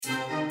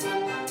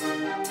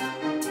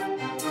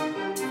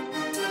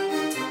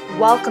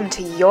Welcome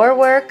to Your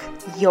Work,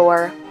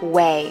 Your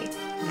Way.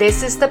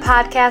 This is the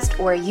podcast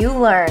where you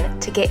learn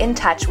to get in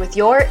touch with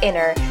your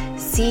inner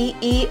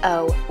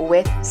CEO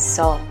with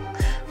soul.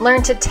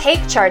 Learn to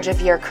take charge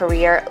of your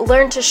career.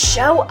 Learn to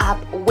show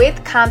up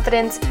with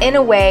confidence in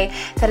a way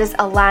that is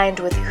aligned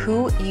with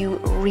who you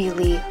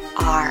really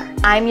are.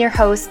 I'm your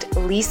host,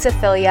 Lisa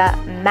Filia,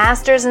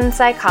 Master's in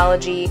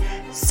Psychology,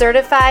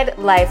 Certified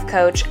Life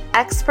Coach,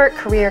 Expert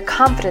Career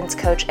Confidence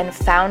Coach, and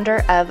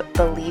founder of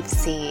Believe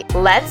Seed.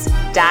 Let's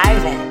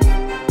dive in.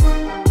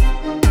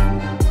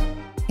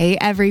 Hey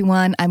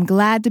everyone, I'm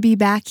glad to be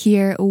back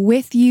here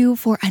with you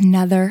for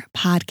another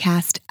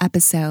podcast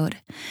episode.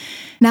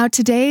 Now,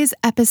 today's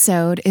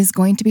episode is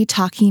going to be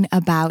talking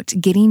about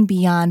getting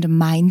beyond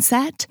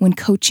mindset when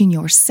coaching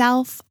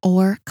yourself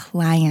or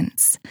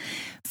clients.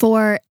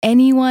 For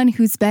anyone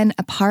who's been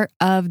a part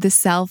of the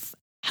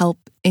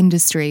self-help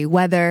industry,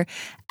 whether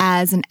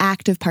as an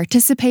active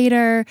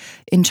participator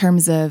in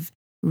terms of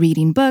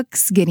reading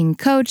books, getting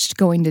coached,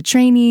 going to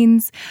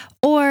trainings,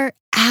 or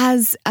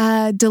as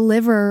a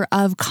deliverer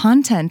of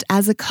content,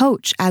 as a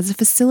coach, as a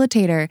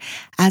facilitator,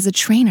 as a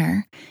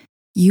trainer,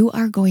 you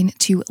are going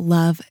to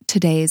love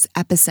today's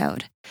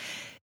episode.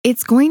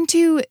 It's going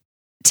to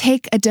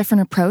take a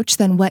different approach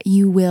than what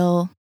you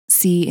will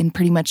see in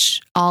pretty much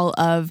all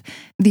of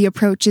the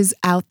approaches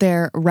out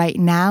there right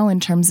now in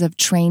terms of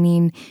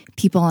training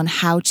people on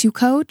how to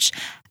coach,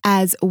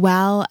 as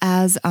well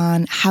as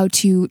on how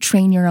to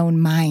train your own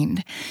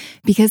mind.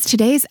 Because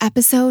today's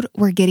episode,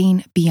 we're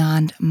getting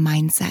beyond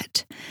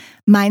mindset.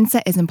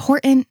 Mindset is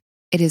important,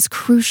 it is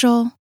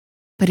crucial,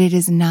 but it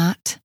is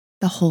not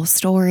the whole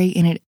story,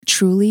 and it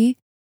truly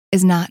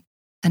is not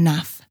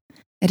enough.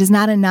 It is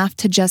not enough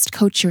to just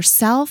coach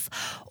yourself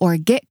or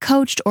get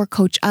coached or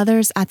coach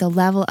others at the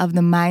level of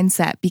the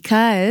mindset,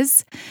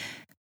 because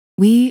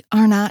we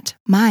are not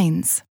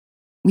minds.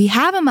 We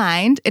have a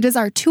mind, it is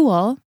our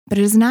tool, but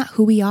it is not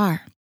who we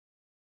are.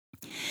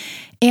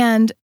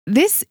 And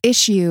this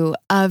issue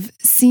of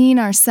seeing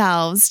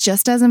ourselves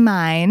just as a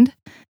mind,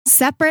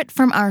 separate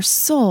from our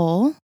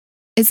soul,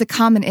 is a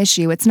common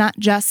issue. It's not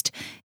just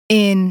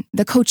in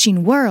the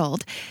coaching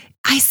world.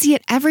 I see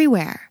it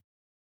everywhere.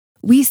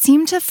 We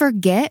seem to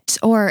forget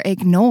or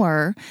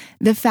ignore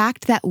the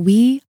fact that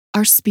we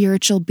are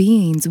spiritual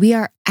beings. We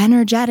are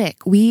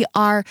energetic. We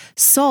are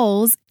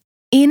souls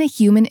in a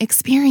human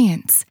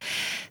experience.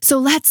 So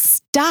let's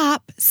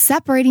stop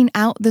separating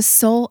out the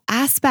soul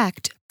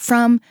aspect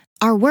from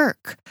our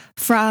work,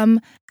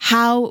 from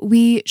how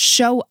we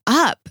show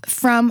up,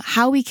 from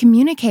how we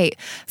communicate,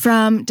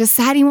 from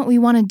deciding what we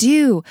want to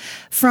do,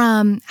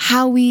 from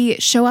how we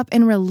show up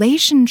in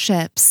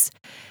relationships.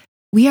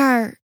 We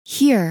are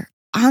here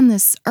on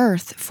this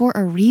earth for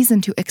a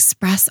reason to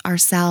express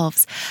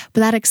ourselves,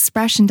 but that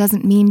expression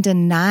doesn't mean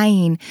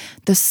denying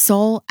the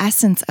soul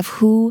essence of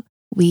who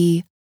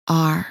we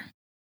are.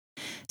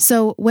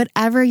 So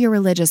whatever your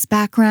religious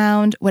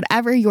background,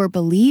 whatever your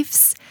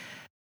beliefs,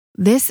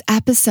 this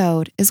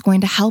episode is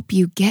going to help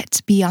you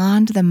get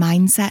beyond the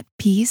mindset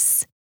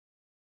piece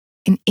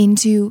and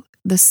into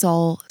the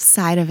soul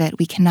side of it.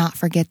 We cannot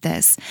forget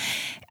this.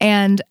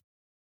 And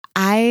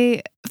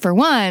I, for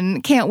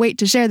one, can't wait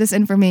to share this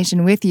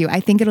information with you. I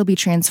think it'll be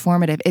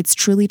transformative. It's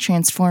truly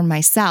transformed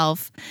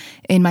myself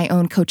in my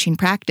own coaching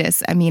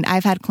practice. I mean,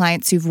 I've had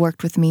clients who've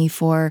worked with me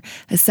for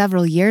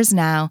several years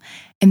now,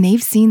 and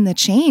they've seen the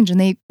change, and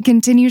they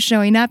continue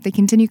showing up. They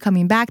continue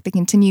coming back. They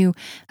continue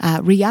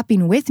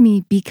re-upping with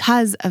me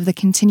because of the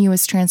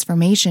continuous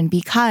transformation,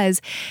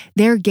 because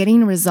they're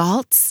getting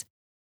results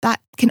that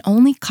can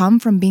only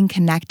come from being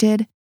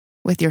connected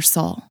with your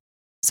soul.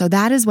 So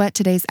that is what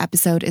today's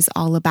episode is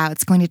all about.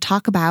 It's going to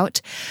talk about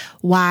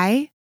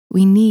why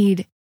we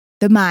need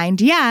the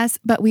mind, yes,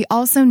 but we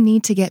also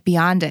need to get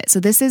beyond it. So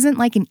this isn't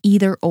like an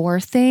either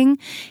or thing.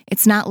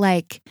 It's not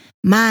like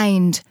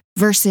mind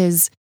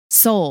versus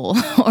soul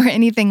or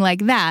anything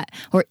like that,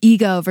 or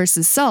ego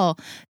versus soul.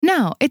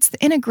 No, it's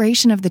the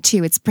integration of the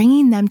two. It's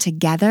bringing them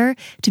together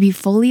to be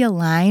fully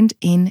aligned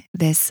in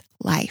this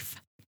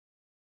life.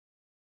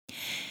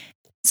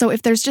 So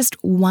if there's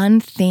just one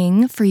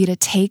thing for you to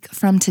take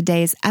from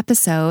today's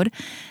episode,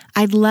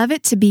 I'd love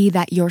it to be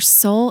that your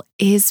soul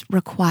is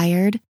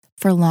required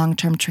for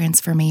long-term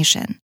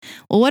transformation.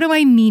 Well, what do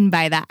I mean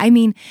by that? I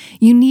mean,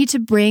 you need to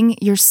bring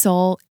your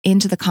soul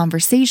into the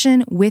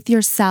conversation with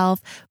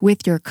yourself,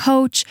 with your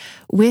coach,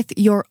 with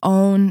your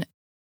own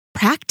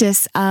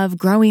practice of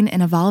growing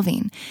and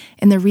evolving.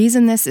 And the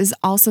reason this is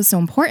also so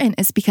important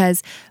is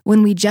because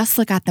when we just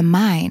look at the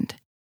mind,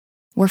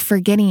 we're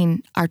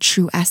forgetting our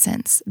true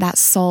essence, that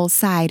soul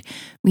side.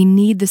 We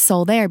need the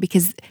soul there,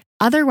 because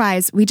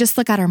otherwise we just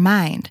look at our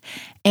mind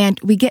and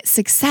we get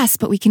success,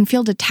 but we can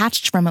feel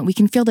detached from it. We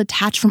can feel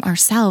detached from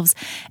ourselves.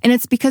 And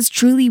it's because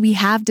truly we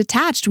have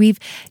detached. We've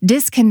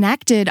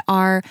disconnected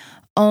our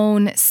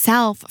own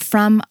self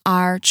from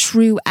our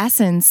true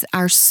essence,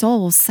 our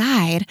soul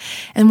side.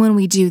 And when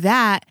we do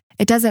that,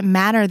 it doesn't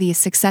matter the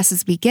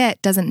successes we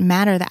get, doesn't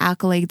matter the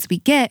accolades we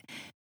get.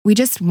 we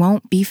just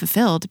won't be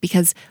fulfilled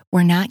because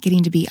we're not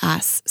getting to be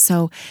us.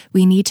 So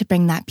we need to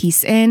bring that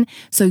piece in.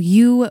 So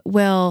you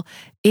will,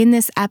 in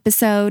this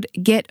episode,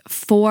 get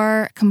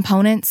 4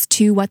 components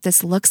to what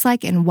this looks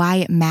like and why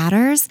it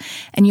matters.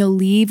 And you'll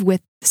leave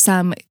with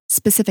some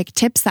specific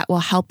tips that will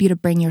help you to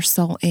bring your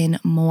soul in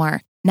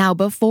more. Now,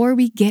 before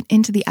we get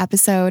into the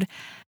episode,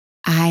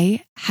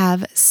 I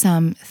have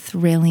some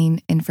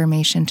thrilling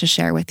information to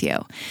share with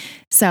you.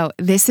 So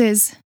this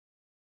is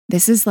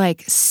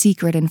like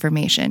secret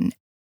information.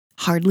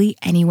 Hardly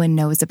anyone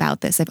knows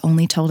about this. I've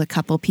only told a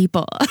couple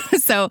people.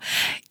 So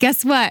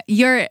guess what?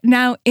 You're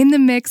now in the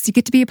mix. You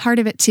get to be a part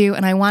of it too.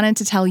 And I wanted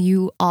to tell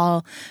you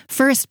all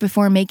first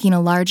before making a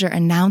larger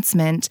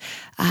announcement,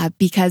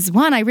 because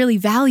 1, I really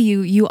value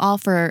you all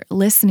for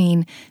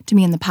listening to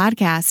me in the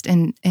podcast.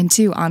 And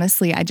 2,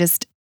 honestly, I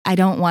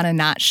don't want to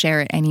not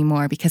share it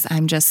anymore because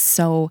I'm just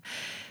so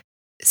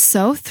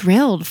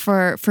thrilled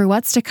for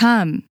what's to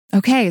come.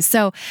 Okay,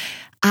 so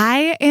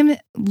I am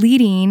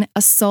leading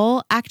a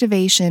soul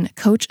activation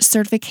coach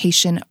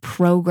certification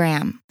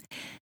program.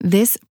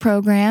 This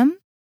program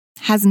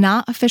has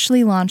not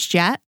officially launched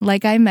yet.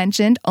 Like I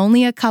mentioned,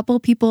 only a couple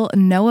people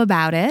know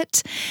about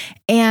it.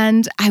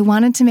 And I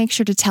wanted to make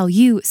sure to tell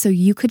you so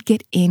you could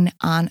get in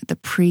on the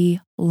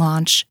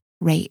pre-launch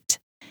rate.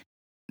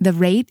 The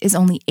rate is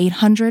only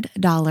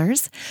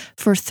 $800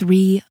 for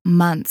 3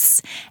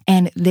 months.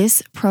 And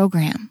this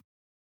program,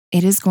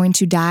 it is going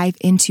to dive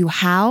into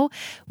how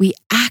we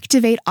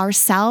activate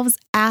ourselves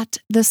at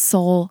the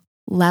soul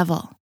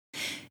level.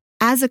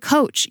 As a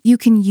coach, you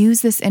can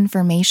use this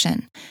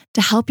information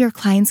to help your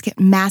clients get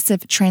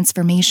massive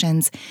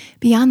transformations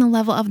beyond the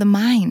level of the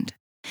mind.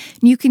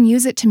 You can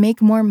use it to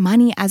make more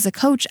money as a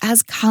coach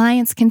as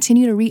clients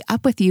continue to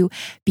re-up with you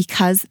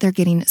because they're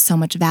getting so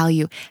much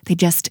value. They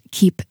just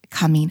keep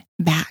coming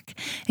back.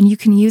 And you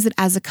can use it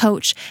as a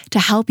coach to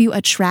help you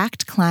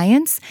attract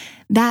clients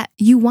that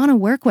you want to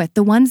work with,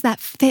 the ones that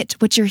fit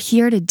what you're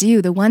here to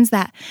do, the ones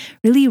that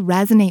really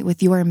resonate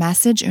with your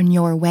message and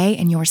your way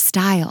and your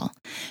style,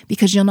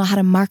 because you'll know how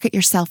to market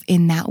yourself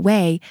in that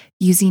way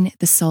using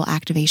the soul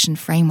activation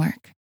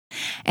framework.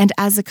 And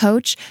as a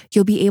coach,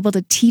 you'll be able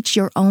to teach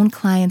your own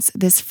clients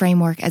this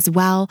framework as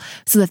well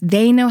so that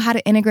they know how to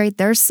integrate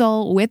their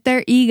soul with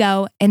their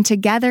ego and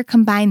together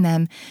combine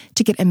them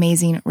to get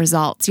amazing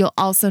results. You'll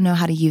also know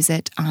how to use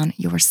it on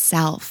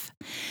yourself.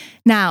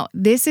 Now,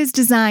 this is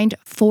designed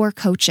for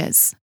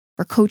coaches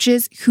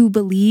who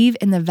believe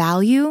in the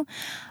value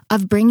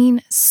of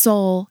bringing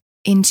soul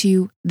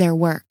into their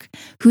work,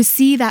 who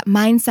see that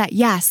mindset,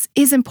 yes,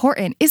 is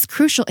important, is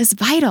crucial, is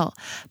vital,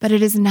 but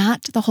it is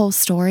not the whole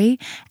story.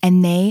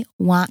 And they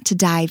want to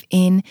dive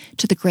in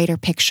to the greater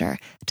picture,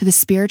 to the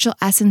spiritual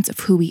essence of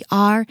who we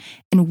are,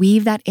 and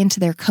weave that into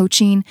their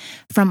coaching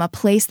from a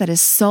place that is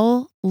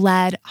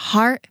soul-led,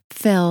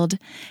 heart-filled,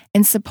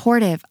 and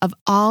supportive of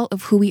all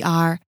of who we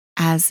are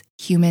as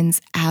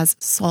humans, as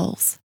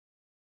souls.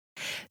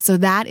 So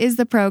that is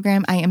the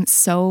program. I am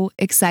so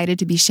excited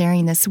to be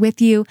sharing this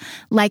with you.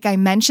 Like I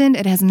mentioned,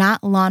 it has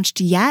not launched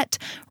yet.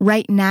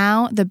 Right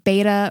now, the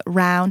beta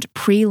round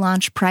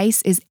pre-launch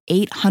price is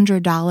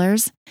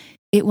 $800.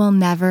 It will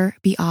never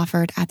be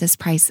offered at this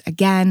price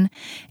again,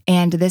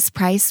 and this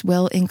price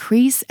will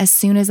increase as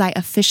soon as I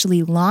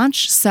officially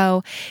launch.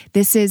 So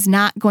this is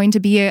not going to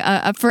be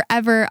a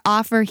forever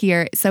offer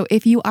here. So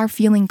if you are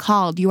feeling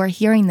called, you are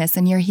hearing this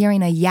and you're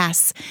hearing a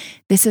yes,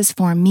 this is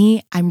for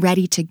me, I'm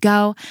ready to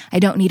go, I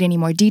don't need any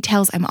more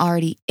details, I'm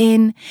already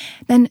in,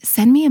 then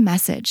send me a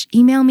message.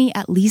 Email me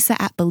at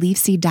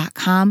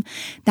lisa@beliefseed.com.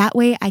 That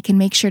way I can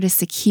make sure to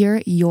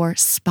secure your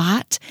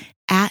spot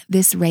at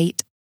this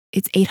rate.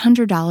 It's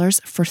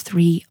 $800 for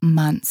 3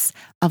 months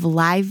of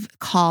live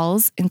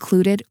calls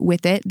included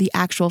with it, the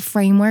actual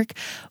framework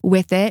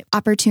with it,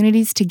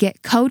 opportunities to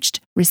get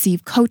coached,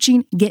 receive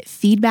coaching, get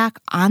feedback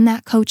on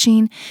that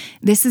coaching.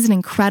 This is an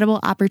incredible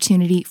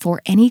opportunity for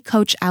any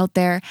coach out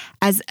there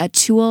as a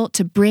tool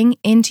to bring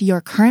into your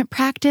current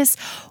practice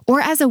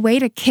or as a way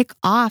to kick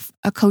off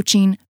a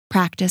coaching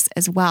practice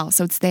as well.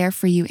 So it's there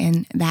for you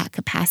in that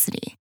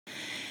capacity.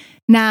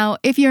 Now,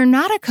 if you're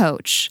not a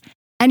coach,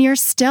 and you're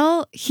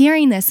still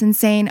hearing this and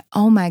saying,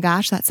 oh my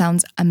gosh, that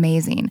sounds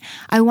amazing,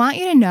 I want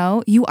you to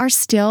know you are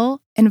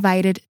still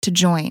invited to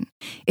join.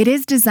 It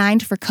is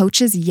designed for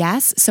coaches,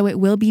 yes, so it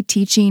will be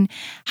teaching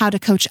how to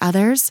coach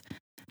others.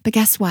 But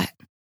guess what?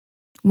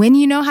 When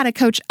you know how to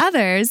coach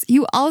others,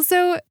 you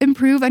also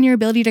improve on your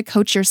ability to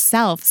coach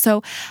yourself.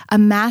 So a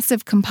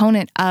massive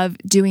component of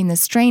doing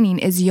this training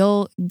is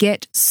you'll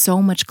get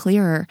so much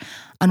clearer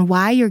on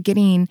why you're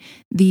getting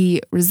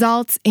the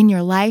results in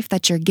your life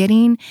that you're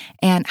getting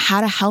and how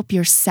to help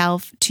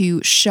yourself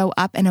to show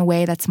up in a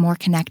way that's more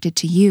connected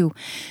to you.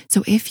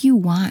 So if you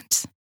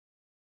want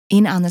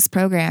in on this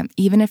program,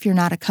 even if you're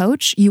not a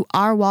coach, you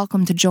are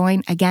welcome to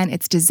join. Again,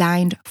 it's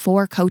designed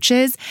for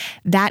coaches.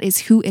 That is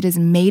who it is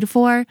made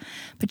for,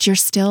 but you're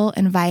still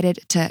invited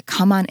to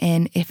come on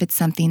in if it's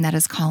something that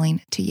is calling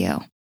to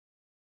you.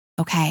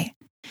 Okay.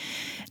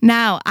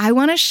 Now, I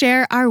want to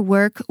share our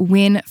work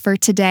win for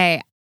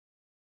today.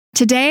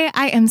 Today,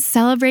 I am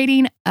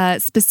celebrating a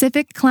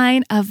specific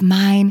client of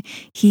mine.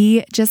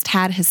 He just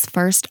had his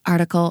first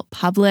article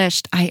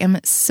published. I am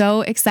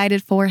so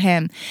excited for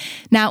him.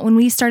 Now, when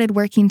we started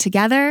working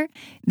together,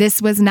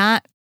 this was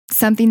not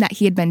something that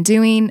he had been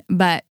doing,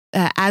 but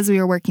as we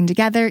were working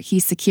together, he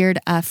secured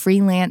a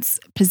freelance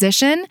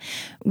position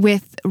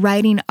with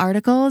writing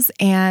articles,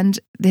 and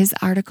this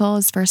article,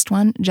 his first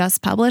one,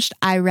 just published.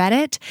 I read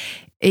it.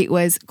 It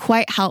was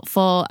quite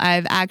helpful.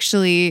 I've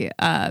actually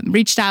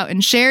reached out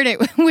and shared it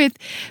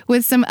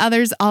with some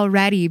others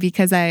already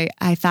because I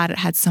thought it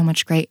had so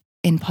much great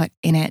input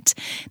in it.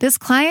 This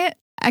client,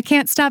 I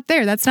can't stop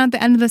there. That's not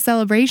the end of the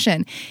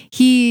celebration.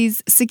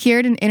 He's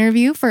secured an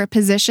interview for a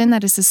position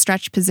that is a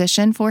stretch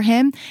position for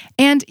him,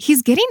 and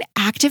he's getting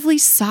actively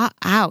sought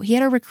out. He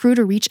had a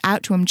recruiter reach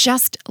out to him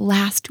just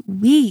last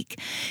week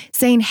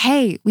saying,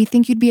 "Hey, we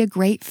think you'd be a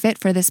great fit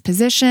for this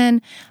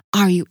position.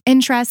 Are you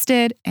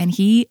interested?" And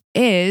he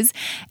is.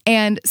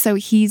 And so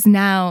he's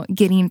now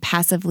getting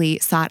passively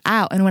sought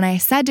out. And when I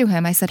said to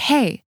him, I said,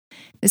 "Hey,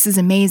 this is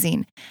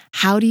amazing.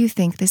 How do you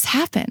think this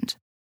happened?"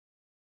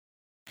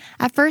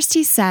 At first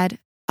he said,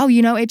 "Oh,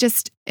 it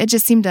just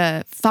seemed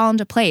to fall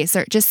into place,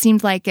 or it just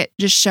seemed like it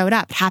just showed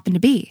up, happened to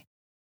be."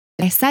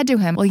 And I said to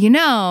him, "Well,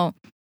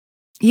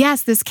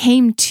 yes, this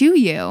came to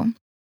you,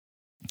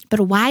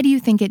 but why do you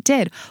think it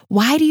did?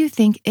 Why do you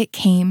think it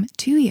came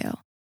to you?"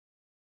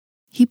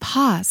 He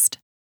paused.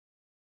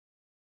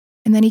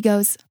 And then he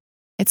goes,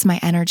 "It's my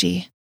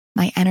energy.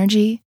 My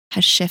energy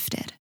has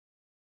shifted."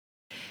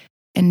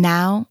 And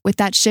now, with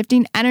that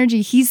shifting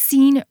energy, he's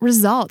seen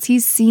results.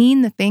 He's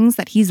seen the things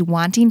that he's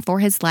wanting for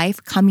his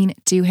life coming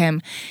to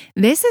him.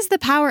 This is the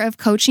power of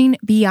coaching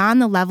beyond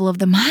the level of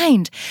the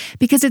mind,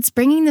 because it's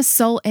bringing the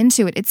soul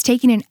into it. It's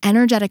taking an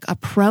energetic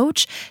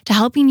approach to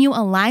helping you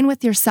align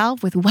with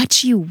yourself, with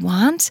what you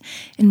want,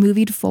 and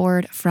moving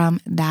forward from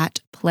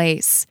that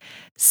place.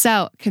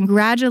 So,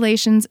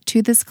 congratulations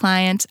to this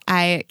client.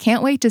 I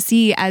can't wait to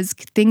see as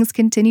things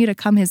continue to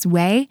come his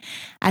way,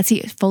 as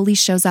he fully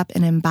shows up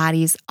and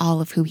embodies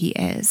all of who he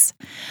is.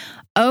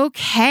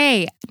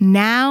 Okay,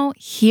 now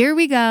here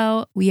we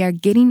go. We are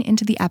getting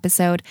into the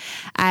episode.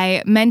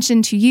 I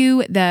mentioned to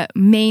you the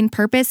main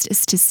purpose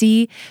is to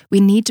see we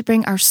need to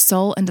bring our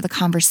soul into the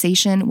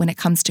conversation when it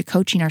comes to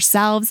coaching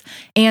ourselves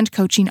and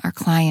coaching our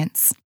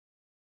clients.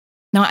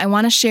 Now, I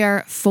want to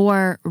share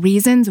 4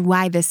 reasons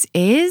why this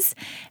is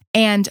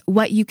and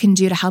what you can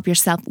do to help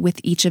yourself with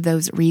each of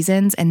those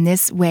reasons. And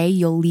this way,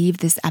 you'll leave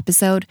this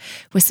episode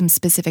with some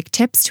specific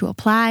tips to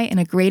apply and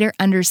a greater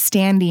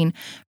understanding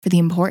for the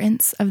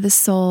importance of the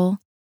soul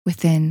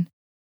within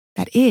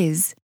that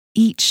is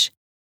each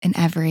and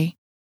every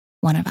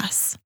one of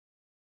us.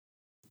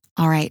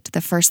 All right,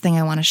 the first thing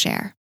I want to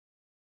share.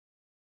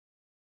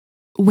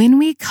 When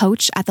we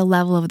coach at the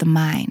level of the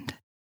mind,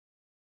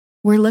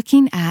 we're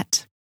looking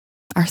at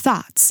our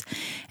thoughts,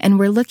 and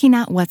we're looking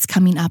at what's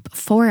coming up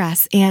for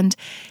us. And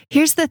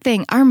here's the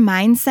thing, our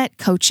mindset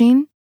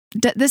coaching,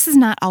 this is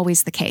not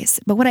always the case,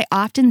 but what I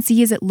often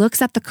see is it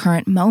looks at the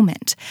current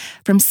moment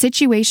from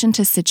situation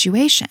to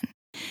situation.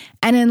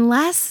 And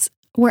unless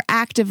we're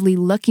actively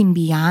looking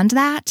beyond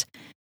that,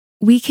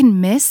 we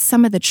can miss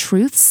some of the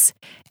truths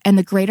and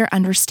the greater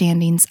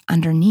understandings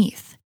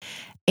underneath.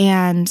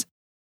 And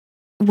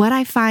what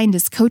I find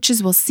is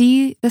coaches will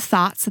see the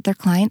thoughts that their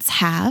clients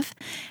have,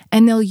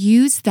 and they'll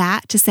use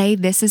that to say,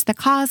 this is the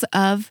cause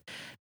of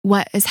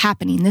what is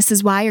happening. This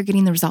is why you're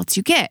getting the results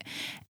you get.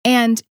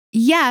 And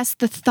yes,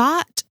 the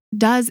thought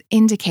does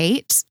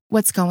indicate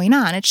what's going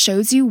on. It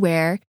shows you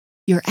where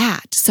you're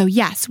at. So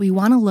yes, we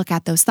want to look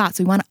at those thoughts.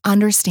 We want to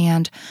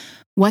understand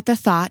what the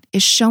thought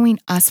is showing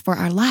us for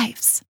our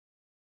lives.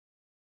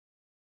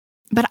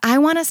 But I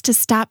want us to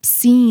stop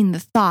seeing the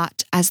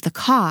thought as the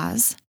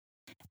cause.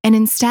 And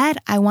instead,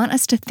 I want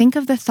us to think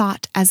of the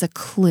thought as a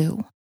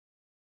clue.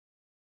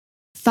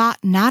 Thought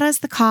not as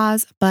the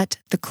cause, but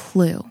the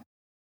clue.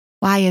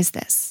 Why is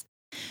this?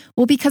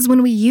 Well, because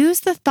when we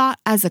use the thought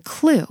as a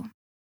clue,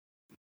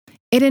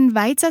 it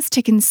invites us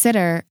to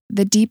consider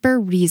the deeper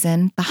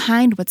reason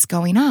behind what's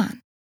going on.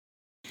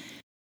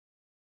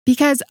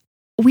 Because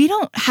we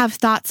don't have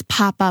thoughts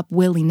pop up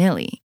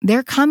willy-nilly.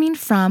 They're coming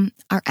from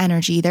our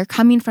energy. They're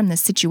coming from the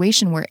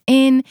situation we're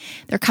in.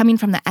 They're coming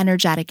from the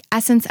energetic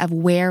essence of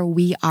where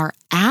we are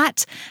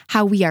at,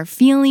 how we are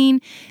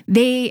feeling.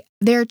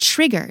 They're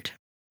triggered.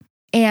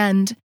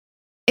 And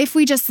if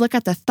we just look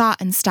at the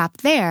thought and stop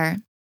there,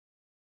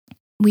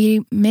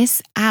 we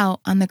miss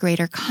out on the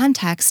greater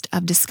context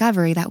of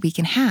discovery that we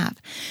can have.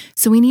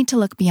 So we need to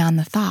look beyond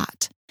the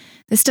thought.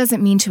 This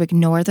doesn't mean to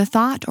ignore the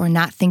thought or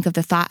not think of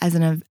the thought as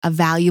a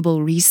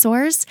valuable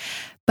resource,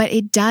 but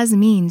it does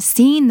mean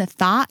seeing the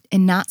thought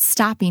and not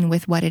stopping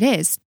with what it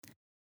is.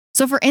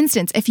 So for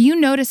instance, if you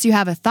notice you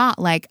have a thought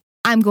like,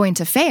 I'm going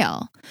to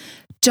fail,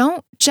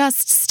 don't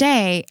just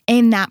stay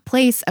in that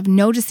place of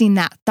noticing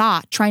that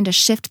thought, trying to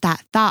shift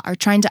that thought or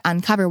trying to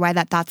uncover why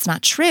that thought's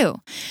not true.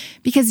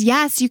 Because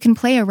yes, you can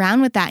play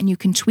around with that and you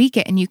can tweak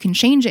it and you can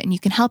change it and you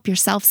can help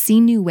yourself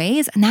see new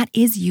ways, and that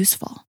is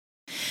useful.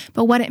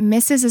 But what it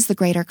misses is the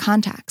greater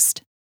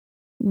context.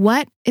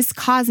 What is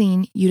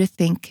causing you to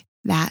think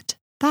that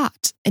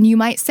thought? And you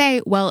might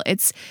say, well,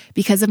 it's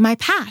because of my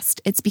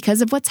past. It's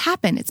because of what's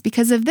happened. It's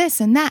because of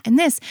this and that and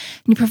this.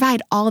 And you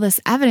provide all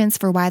this evidence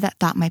for why that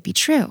thought might be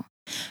true.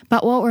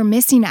 But what we're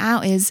missing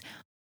out is,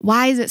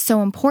 why is it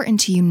so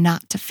important to you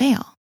not to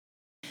fail?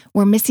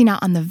 We're missing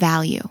out on the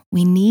value.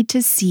 We need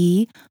to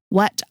see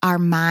what our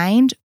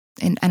mind,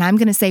 and I'm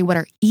going to say what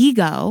our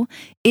ego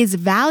is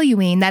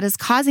valuing, that is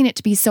causing it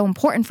to be so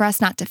important for us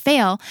not to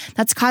fail.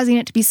 That's causing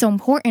it to be so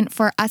important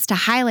for us to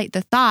highlight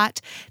the thought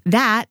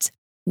that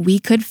we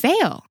could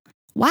fail.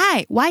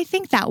 Why? Why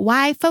think that?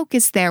 Why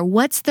focus there?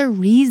 What's the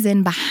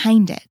reason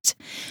behind it?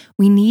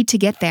 We need to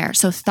get there.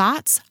 So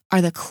thoughts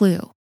are the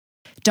clue.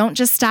 Don't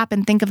just stop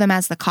and think of them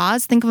as the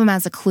cause. Think of them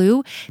as a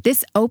clue.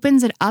 This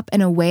opens it up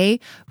in a way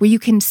where you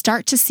can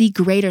start to see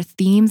greater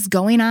themes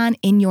going on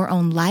in your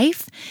own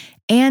life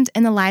and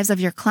in the lives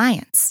of your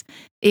clients.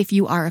 If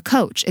you are a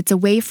coach, it's a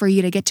way for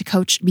you to get to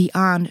coach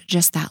beyond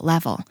just that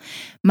level.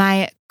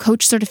 My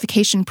coach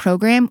certification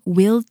program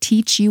will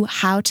teach you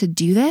how to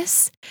do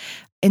this.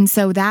 And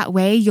so that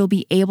way you'll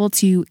be able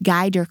to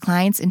guide your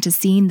clients into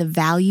seeing the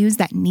values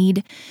that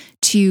need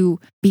to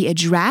be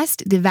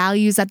addressed, the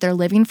values that they're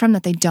living from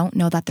that they don't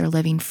know that they're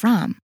living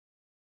from.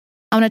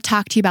 I want to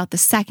talk to you about the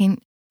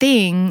second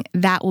thing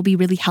that will be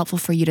really helpful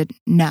for you to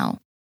know.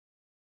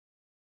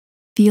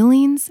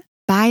 Feelings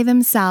by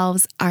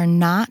themselves are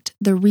not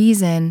the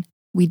reason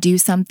we do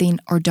something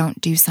or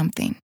don't do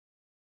something.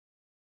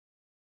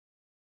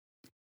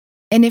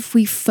 And if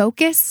we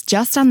focus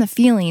just on the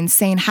feelings,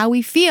 saying how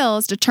we feel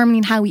is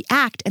determining how we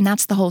act, and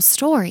that's the whole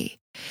story,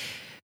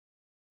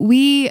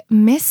 we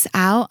miss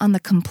out on the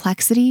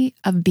complexity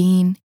of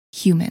being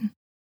human.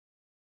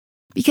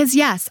 Because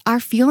yes, our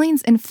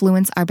feelings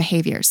influence our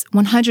behaviors.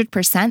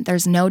 100%,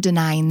 there's no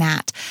denying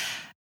that.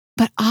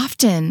 But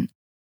often,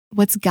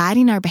 what's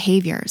guiding our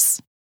behaviors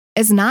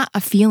is not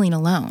a feeling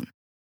alone.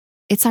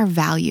 It's our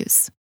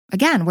values.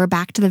 Again, we're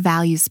back to the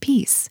values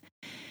piece.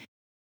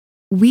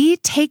 We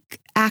take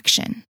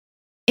action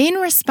in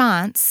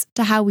response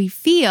to how we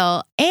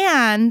feel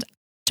and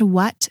to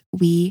what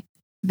we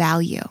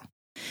value.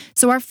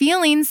 So our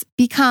feelings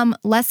become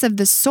less of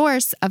the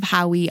source of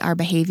how we are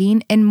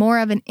behaving and more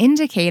of an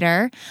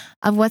indicator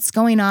of what's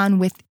going on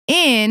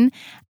within,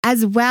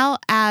 as well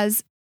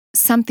as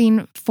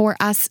something for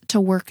us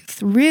to work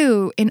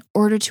through in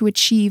order to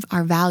achieve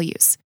our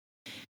values.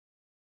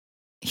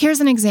 Here's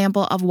an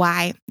example of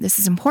why this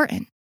is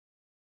important.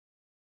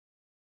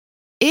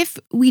 If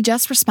we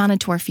just responded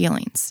to our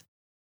feelings,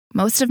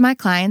 most of my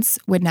clients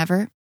would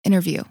never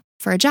interview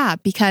for a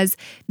job because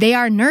they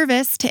are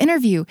nervous to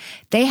interview.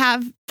 They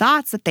have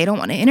thoughts that they don't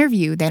want to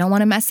interview. They don't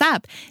want to mess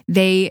up.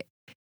 They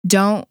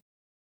don't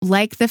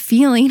like the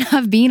feeling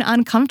of being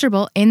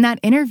uncomfortable in that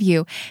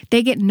interview.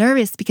 They get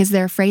nervous because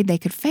they're afraid they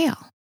could fail.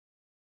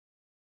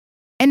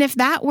 And if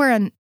that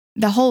were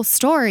the whole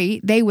story,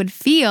 they would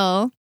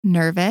feel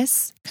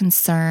nervous,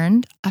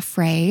 concerned,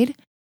 afraid,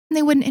 and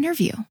they wouldn't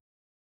interview.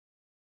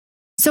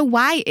 So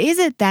why is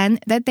it then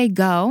that they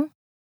go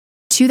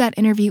to that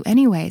interview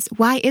anyways?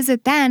 Why is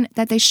it then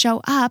that they show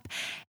up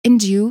and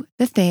do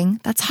the thing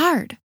that's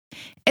hard?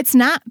 It's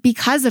not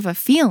because of a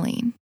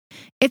feeling.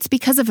 It's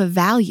because of a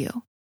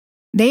value.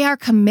 They are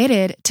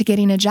committed to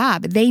getting a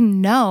job. They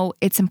know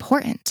it's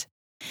important.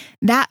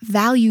 That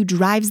value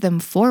drives them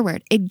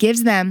forward. It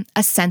gives them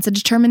a sense of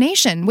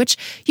determination, which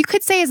you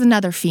could say is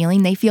another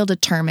feeling. They feel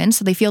determined,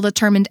 so they feel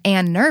determined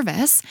and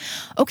nervous.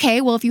 Okay,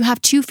 well, if you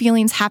have two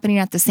feelings happening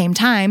at the same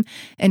time,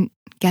 and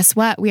guess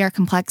what? We are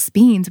complex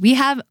beings. We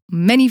have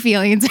many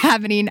feelings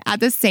happening at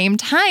the same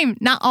time,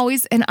 not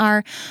always in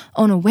our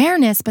own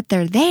awareness, but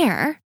they're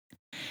there.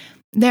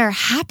 They're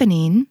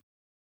happening.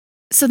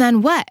 So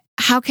then what?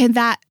 How can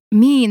that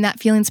mean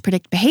that feelings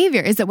predict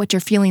behavior? Is it what you're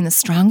feeling the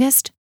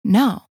strongest?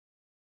 No.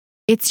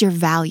 It's your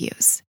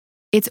values.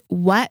 It's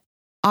what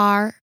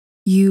are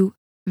you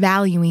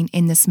valuing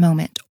in this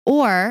moment?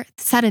 Or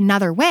said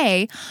another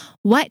way,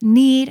 what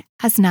need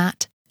has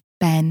not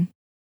been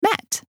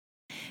met?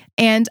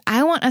 And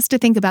I want us to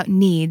think about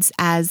needs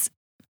as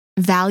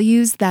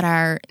values that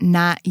are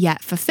not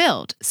yet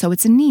fulfilled. So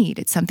it's a need.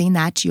 It's something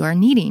that you are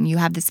needing. You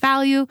have this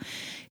value.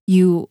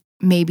 You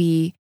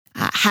maybe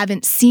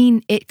haven't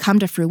seen it come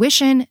to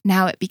fruition.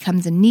 Now it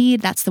becomes a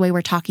need. That's the way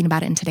we're talking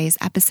about it in today's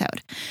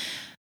episode.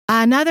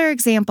 Another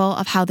example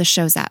of how this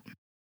shows up.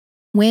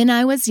 When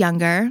I was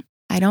younger,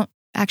 I don't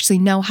actually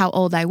know how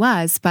old I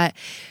was, but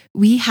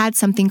we had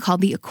something called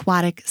the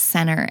Aquatic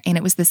Center, and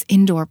it was this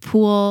indoor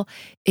pool.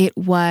 It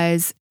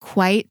was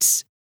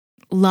quite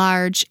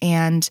large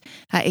and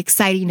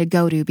exciting to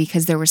go to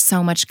because there was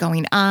so much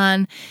going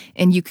on,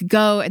 and you could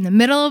go in the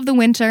middle of the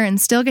winter and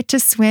still get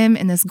to swim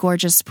in this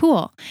gorgeous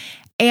pool.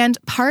 And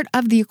part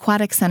of the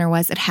Aquatic Center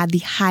was it had the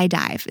high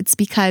dive. It's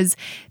because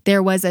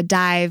there was a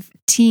dive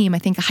team, I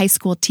think a high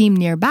school team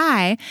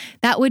nearby,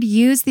 that would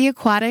use the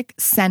Aquatic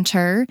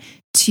Center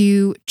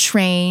to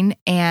train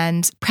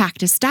and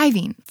practice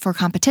diving for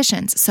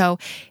competitions. So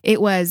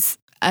it was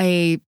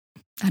I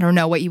don't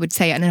know what you would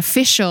say, an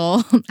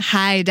official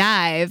high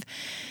dive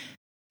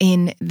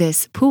in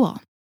this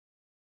pool.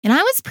 And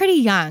I was pretty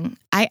young.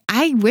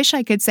 I wish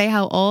I could say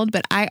how old,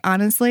 but I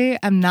honestly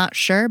am not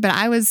sure. But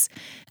I was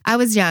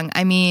young.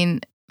 I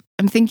mean,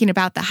 I'm thinking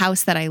about the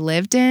house that I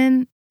lived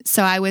in.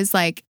 So I was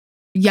like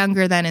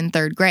younger than in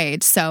third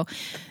grade. So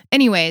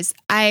anyways,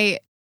 I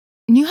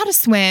knew how to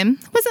swim.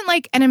 Wasn't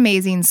like an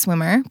amazing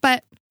swimmer,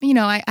 but you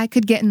know, I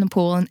could get in the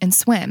pool and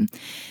swim.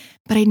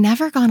 But I'd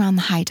never gone on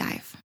the high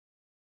dive.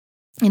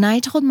 And I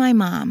told my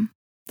mom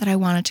that I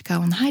wanted to go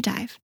on the high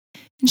dive.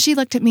 And she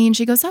looked at me and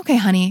she goes, okay,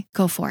 honey,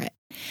 go for it.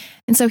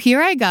 And so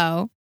here I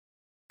go,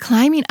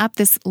 climbing up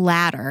this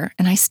ladder.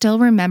 And I still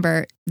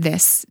remember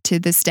this to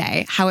this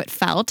day, how it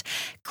felt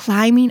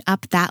climbing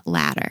up that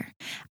ladder.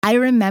 I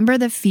remember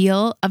the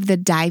feel of the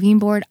diving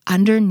board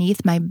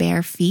underneath my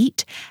bare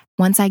feet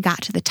once I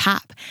got to the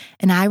top.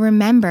 And I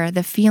remember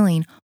the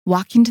feeling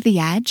walking to the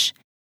edge,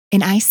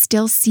 and I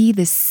still see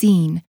this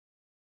scene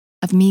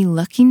of me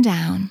looking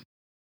down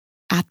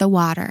at the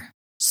water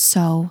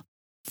so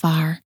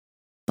far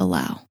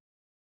below.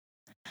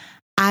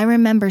 I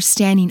remember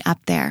standing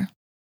up there,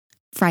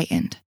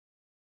 frightened.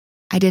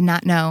 I did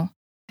not know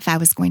if I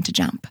was going to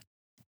jump.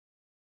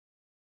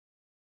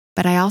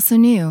 But I also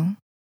knew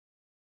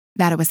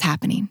that it was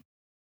happening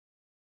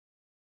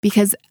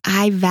because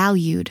I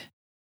valued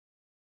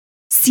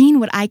seeing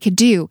what I could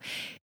do,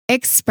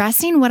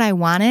 expressing what I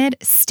wanted,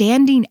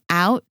 standing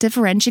out,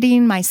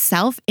 differentiating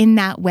myself in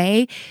that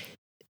way,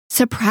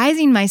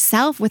 surprising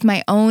myself with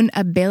my own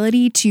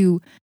ability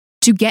to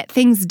get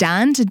things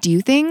done, to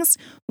do things,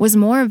 was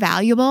more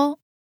valuable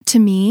to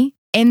me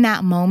in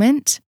that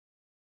moment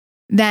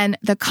than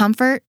the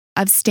comfort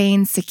of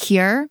staying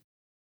secure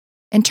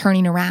and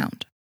turning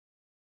around.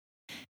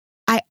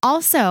 I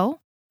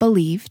also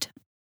believed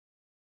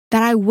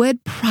that I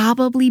would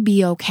probably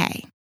be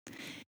okay.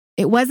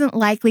 It wasn't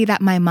likely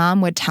that my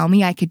mom would tell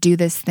me I could do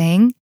this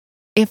thing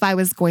if I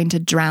was going to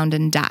drown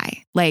and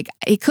die. Like,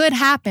 it could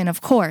happen,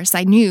 of course.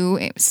 I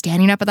knew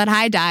standing up at that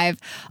high dive,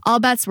 all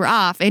bets were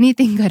off.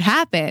 Anything could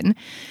happen.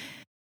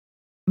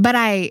 But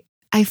I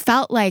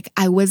felt like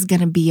I was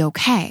going to be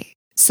okay.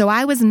 So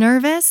I was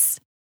nervous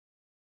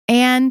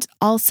and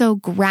also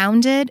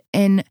grounded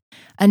in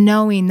a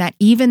knowing that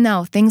even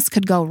though things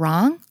could go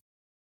wrong,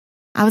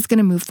 I was going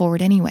to move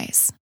forward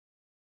anyways.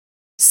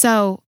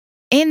 So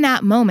in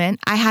that moment,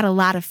 I had a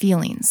lot of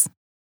feelings: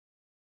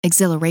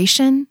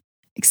 exhilaration,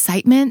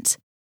 excitement,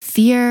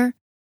 fear,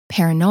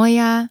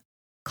 paranoia,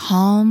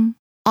 calm,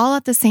 all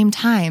at the same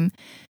time,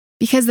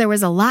 because there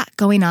was a lot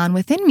going on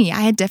within me.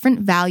 I had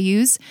different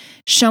values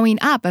showing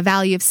up. A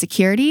value of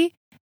security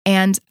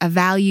and a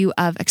value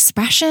of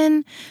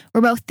expression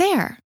were both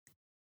there.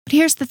 But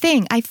here's the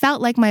thing. I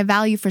felt like my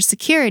value for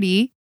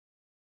security,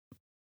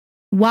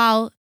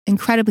 while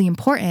incredibly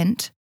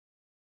important,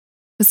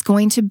 was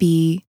going to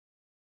be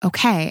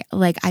okay.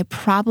 Like, I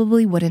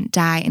probably wouldn't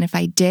die. And if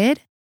I did,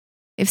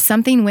 if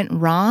something went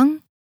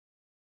wrong,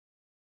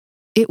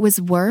 it was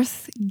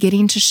worth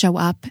getting to show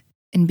up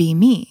and be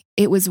me.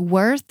 It was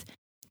worth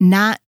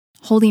not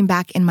holding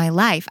back in my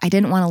life. I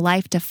didn't want a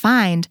life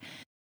defined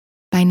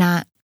by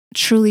not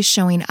truly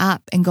showing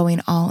up and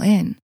going all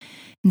in.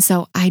 And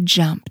so I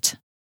jumped.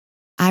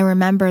 I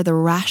remember the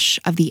rush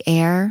of the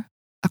air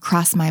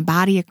across my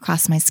body,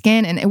 across my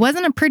skin. And it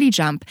wasn't a pretty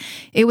jump.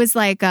 It was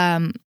like,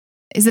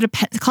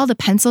 called a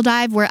pencil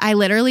dive, where I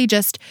literally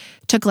just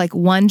took like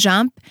one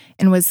jump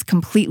and was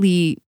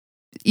completely,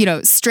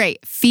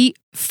 straight, feet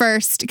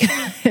first,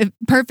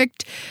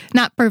 perfect,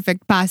 not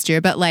perfect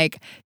posture, but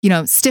like,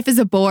 stiff as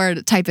a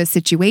board type of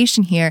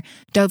situation here,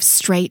 dove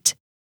straight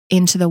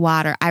into the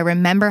water. I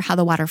remember how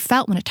the water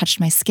felt when it touched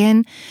my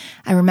skin.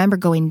 I remember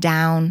going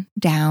down,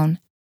 down,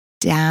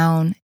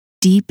 down,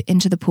 deep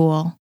into the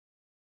pool.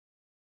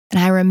 And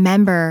I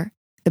remember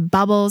the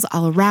bubbles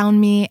all around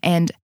me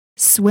and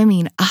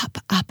swimming up,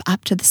 up,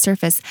 up to the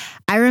surface.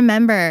 I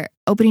remember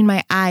opening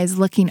my eyes,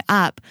 looking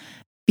up,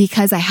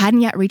 because I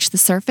hadn't yet reached the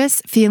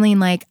surface, feeling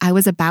like I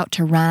was about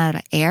to run out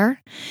of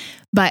air,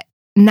 but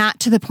not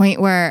to the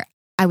point where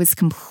I was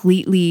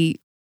completely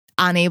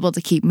unable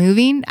to keep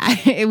moving.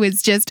 It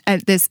was just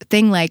this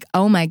thing like,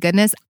 oh my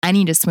goodness, I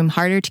need to swim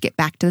harder to get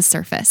back to the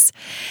surface.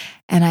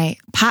 And I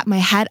popped my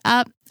head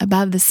up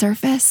above the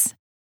surface,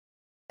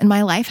 and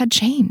my life had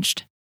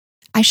changed.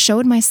 I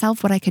showed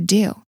myself what I could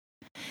do.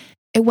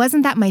 It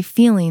wasn't that my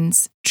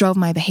feelings drove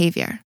my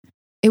behavior.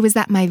 It was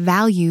that my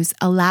values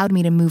allowed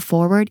me to move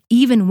forward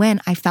even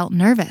when I felt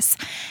nervous.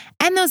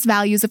 And those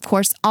values, of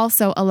course,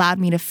 also allowed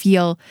me to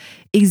feel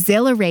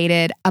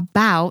exhilarated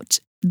about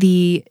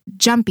the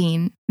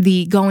jumping,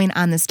 the going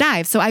on this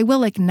dive. So I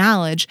will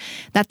acknowledge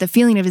that the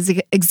feeling of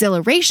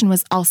exhilaration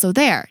was also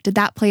there. Did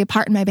that play a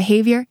part in my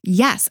behavior?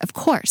 Yes, of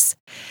course.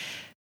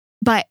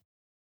 But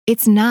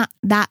it's not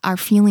that our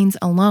feelings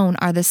alone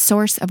are the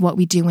source of what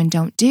we do and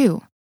don't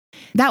do.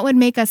 That would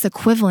make us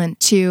equivalent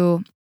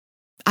to,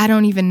 I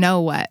don't even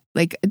know what.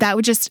 Like, that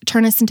would just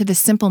turn us into this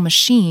simple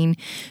machine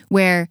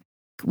where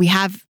we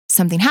have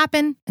something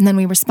happen and then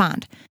we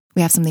respond.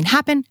 We have something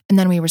happen and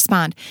then we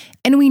respond.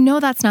 And we know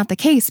that's not the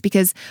case,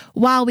 because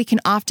while we can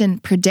often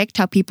predict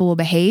how people will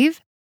behave,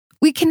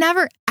 We can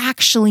never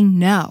actually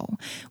know.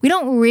 We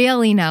don't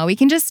really know. We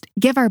can just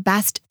give our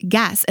best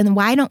guess. And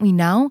why don't we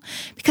know?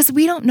 Because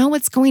we don't know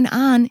what's going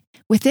on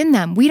within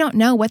them. We don't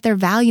know what they're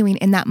valuing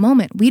in that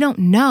moment. We don't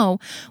know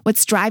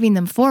what's driving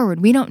them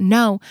forward. We don't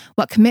know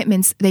what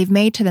commitments they've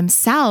made to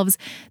themselves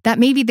that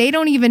maybe they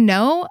don't even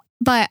know,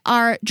 but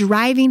are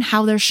driving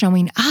how they're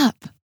showing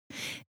up.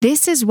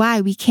 This is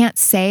why we can't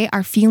say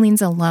our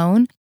feelings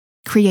alone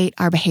create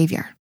our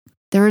behavior.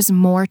 There is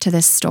more to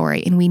this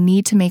story, and we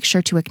need to make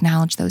sure to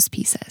acknowledge those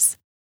pieces.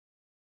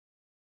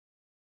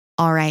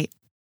 All right,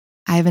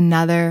 I have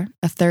a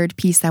third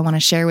piece I want to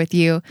share with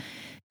you.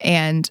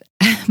 And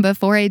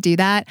before I do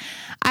that,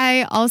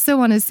 I also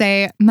want to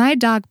say my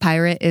dog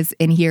Pirate is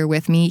in here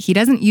with me. He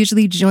doesn't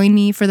usually join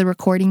me for the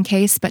recording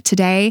case, but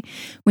today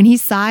when he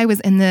saw I was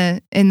in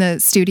the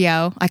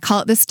studio, I call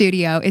it the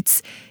studio.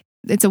 It's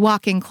a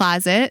walk-in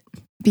closet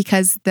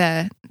because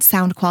the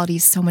sound quality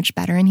is so much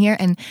better in here.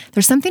 And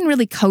there's something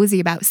really cozy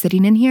about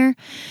sitting in here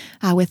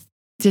with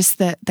just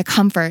the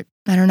comfort.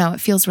 I don't know, it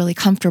feels really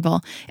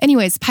comfortable.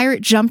 Anyways,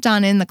 Pirate jumped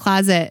on in the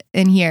closet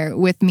in here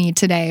with me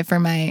today for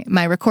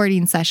my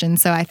recording session.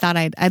 So I thought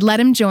I'd let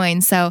him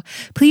join. So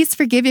please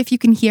forgive if you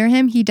can hear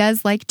him. He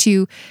does like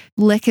to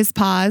lick his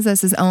paws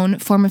as his own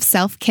form of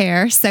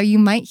self-care. So you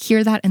might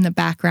hear that in the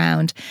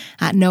background.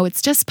 No,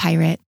 it's just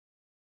Pirate.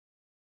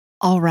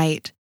 All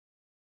right.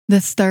 The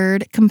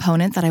third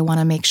component that I want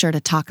to make sure to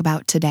talk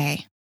about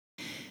today.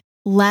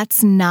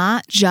 Let's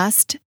not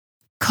just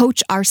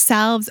coach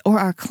ourselves or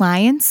our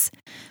clients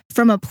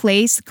from a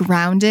place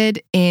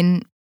grounded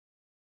in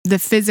the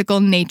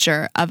physical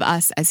nature of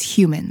us as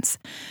humans.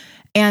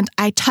 And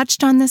I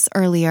touched on this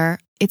earlier.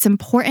 It's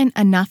important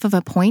enough of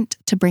a point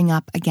to bring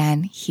up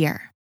again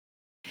here.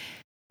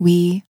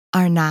 We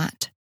are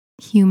not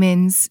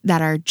humans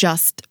that are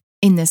just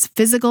in this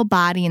physical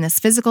body, in this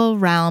physical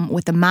realm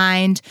with a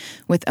mind,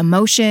 with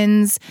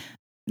emotions,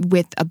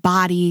 with a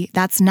body.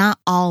 That's not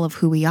all of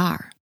who we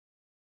are.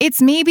 It's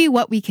maybe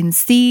what we can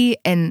see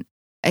and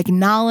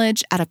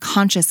acknowledge at a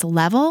conscious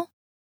level,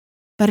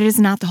 but it is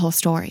not the whole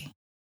story.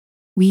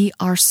 We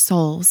are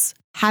souls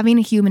having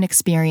a human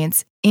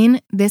experience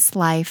in this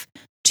life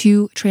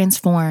to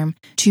transform,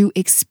 to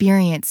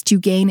experience,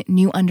 to gain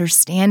new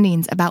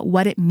understandings about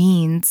what it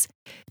means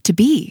to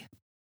be.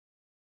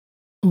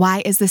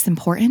 Why is this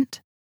important?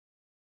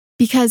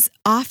 Because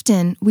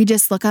often we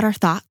just look at our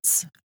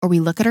thoughts, or we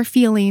look at our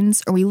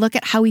feelings, or we look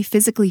at how we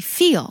physically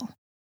feel.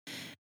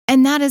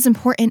 And that is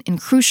important and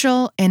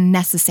crucial and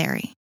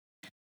necessary.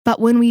 But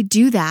when we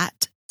do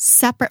that,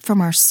 separate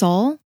from our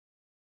soul,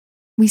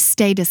 we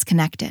stay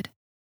disconnected.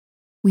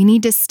 We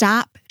need to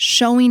stop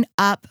showing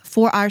up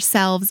for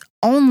ourselves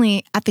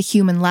only at the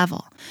human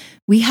level.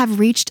 We have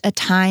reached a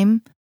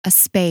time, a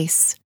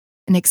space,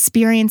 an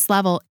experience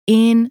level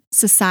in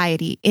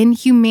society, in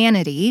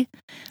humanity,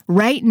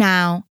 right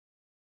now,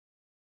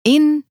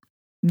 in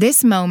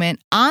this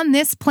moment, on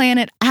this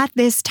planet, at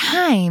this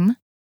time,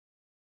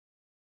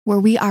 where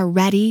we are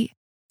ready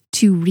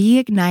to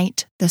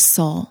reignite the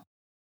soul,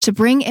 to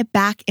bring it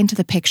back into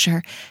the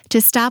picture,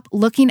 to stop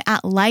looking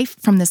at life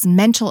from this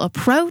mental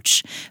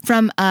approach,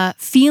 from a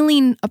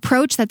feeling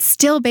approach that's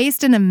still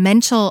based in a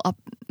mental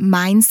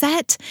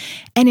mindset,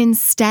 and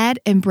instead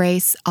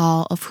embrace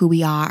all of who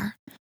we are.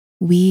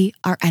 We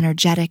are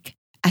energetic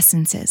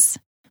essences.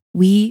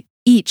 We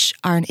each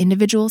are an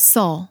individual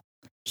soul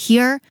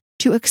here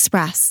to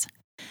express.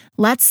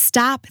 Let's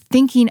stop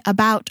thinking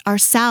about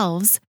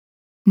ourselves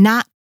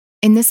not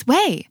in this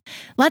way.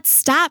 Let's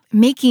stop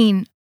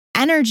making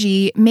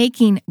energy,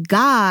 making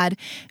God,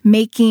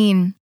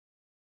 making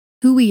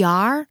who we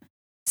are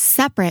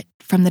separate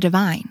from the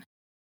divine.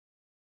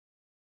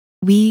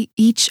 We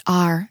each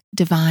are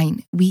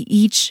divine. We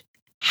each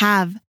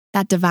have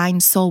that divine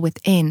soul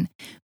within.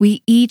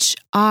 We each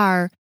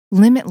are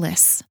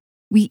limitless.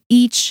 We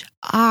each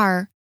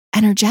are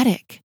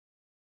energetic.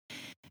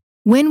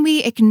 When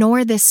we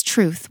ignore this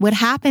truth, what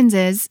happens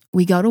is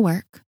we go to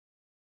work,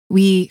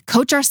 we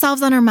coach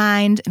ourselves on our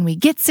mind, and we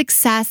get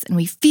success, and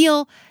we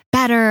feel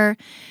better,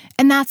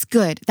 and that's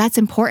good. That's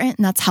important,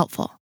 and that's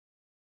helpful.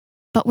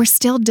 But we're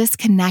still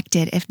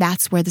disconnected if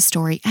that's where the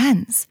story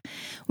ends.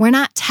 We're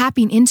not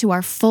tapping into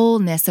our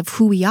fullness of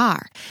who we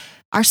are,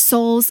 our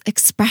soul's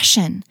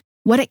expression,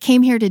 what it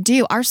came here to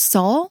do. Our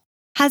soul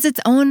has its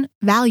own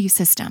value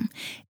system.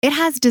 It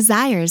has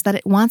desires that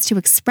it wants to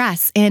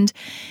express, and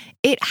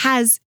it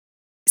has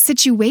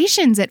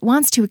situations it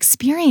wants to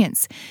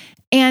experience.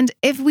 And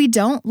if we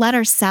don't let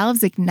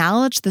ourselves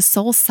acknowledge the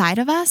soul side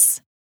of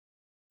us,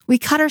 we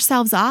cut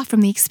ourselves off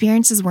from the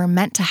experiences we're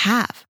meant to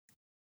have.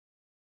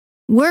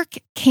 Work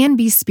can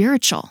be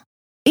spiritual.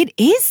 It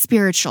is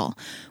spiritual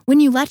when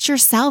you let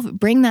yourself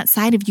bring that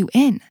side of you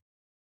in.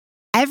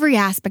 Every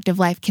aspect of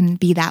life can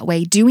be that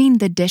way. Doing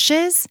the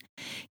dishes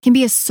can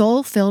be a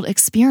soul-filled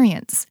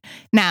experience.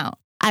 Now,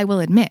 I will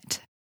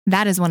admit,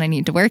 that is one I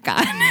need to work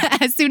on.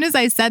 As soon as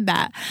I said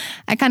that,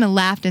 I kind of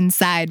laughed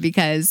inside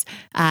because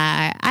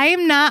I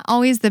am not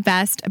always the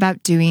best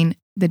about doing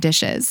the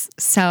dishes.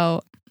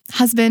 So,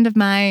 husband of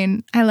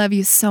mine, I love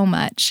you so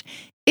much.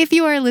 if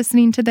you are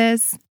listening to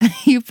this,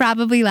 you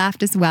probably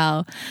laughed as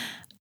well.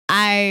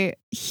 I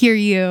hear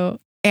you.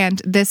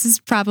 And this is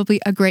probably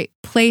a great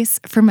place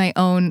for my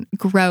own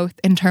growth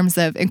in terms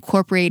of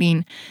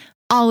incorporating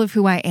all of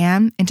who I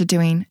am into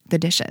doing the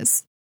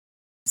dishes.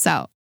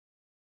 So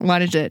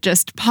wanted to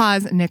just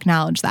pause and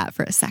acknowledge that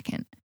for a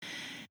second.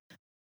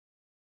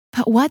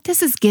 But what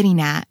this is getting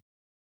at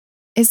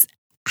is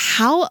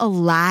how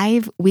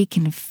alive we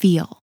can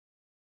feel.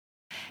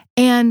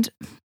 And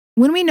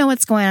when we know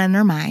what's going on in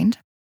our mind,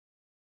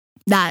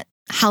 that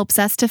helps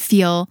us to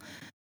feel,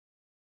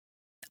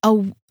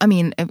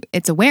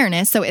 it's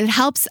awareness. So it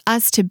helps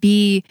us to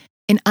be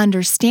an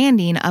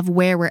understanding of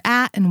where we're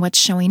at and what's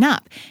showing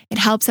up. It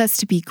helps us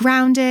to be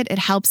grounded. It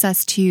helps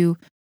us to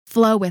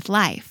flow with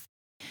life.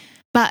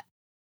 But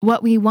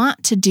what we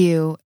want to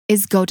do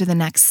is go to the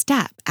next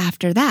step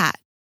after that,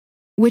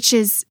 which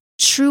is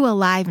true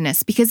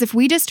aliveness. Because if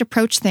we just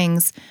approach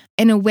things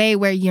in a way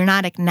where you're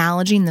not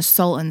acknowledging the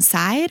soul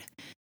inside,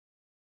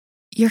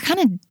 you're kind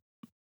of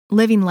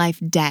living life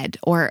dead,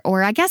 or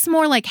I guess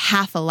more like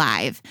half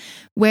alive,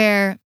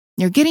 where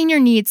you're getting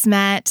your needs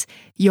met,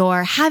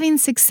 you're having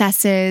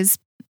successes,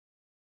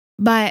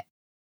 but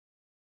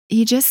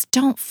you just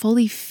don't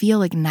fully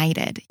feel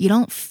ignited. You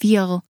don't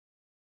feel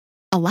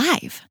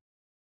alive.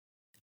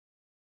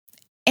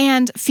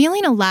 And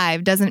feeling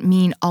alive doesn't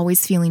mean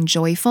always feeling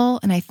joyful.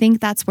 And I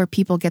think that's where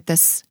people get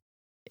this,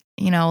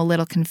 a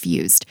little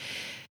confused.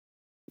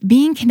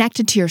 Being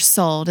connected to your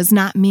soul does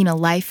not mean a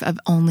life of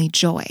only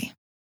joy.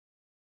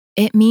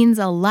 It means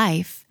a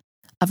life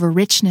of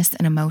richness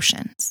and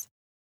emotions.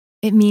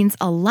 It means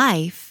a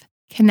life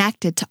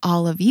connected to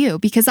all of you,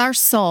 because our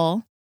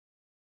soul,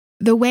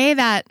 the way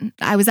that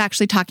I was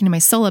actually talking to my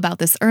soul about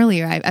this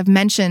earlier, I've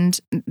mentioned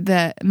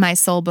my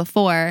soul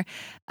before.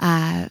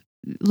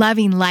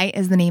 Loving light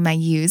is the name I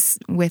use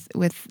with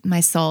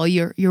my soul.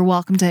 You're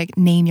welcome to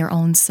name your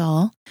own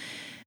soul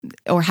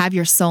or have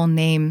your soul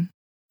name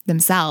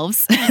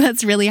themselves.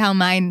 That's really how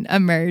mine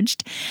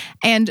emerged.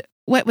 And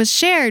what was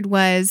shared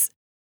was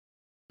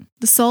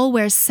the soul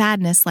wears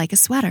sadness like a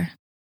sweater,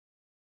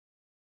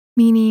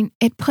 meaning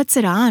it puts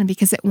it on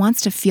because it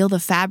wants to feel the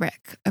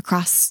fabric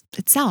across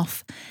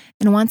itself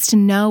and wants to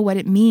know what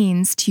it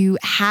means to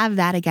have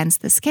that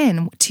against the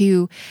skin,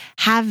 to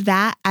have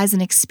that as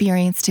an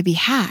experience to be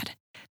had.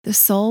 The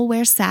soul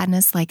wears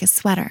sadness like a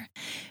sweater.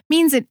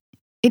 Means it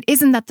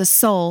isn't that the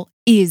soul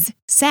is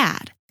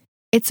sad.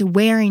 It's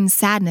wearing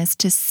sadness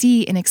to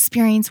see and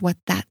experience what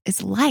that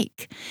is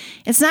like.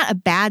 It's not a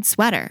bad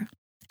sweater.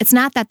 It's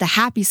not that the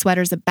happy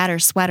sweater is a better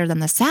sweater than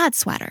the sad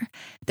sweater.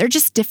 They're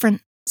just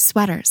different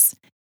sweaters.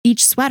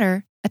 Each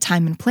sweater, a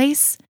time and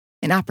place,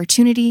 an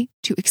opportunity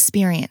to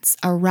experience,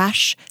 a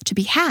rush to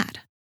be had.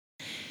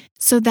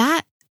 So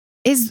that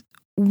is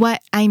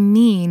what I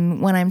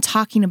mean when I'm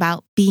talking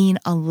about being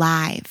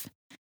alive.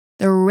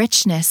 The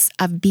richness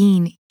of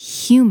being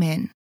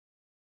human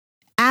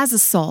as a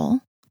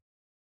soul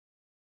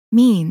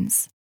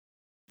means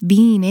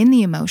being in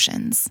the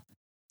emotions,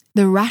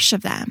 the rush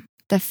of them,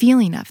 the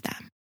feeling of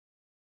them,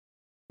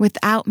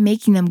 without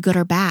making them good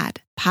or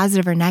bad,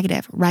 positive or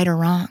negative, right or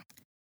wrong.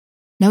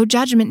 No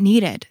judgment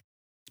needed,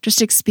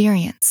 just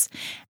experience.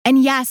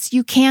 And yes,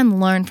 you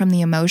can learn from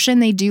the emotion.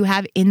 They do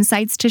have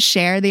insights to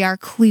share. They are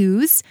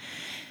clues.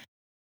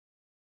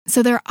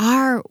 So there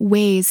are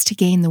ways to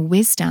gain the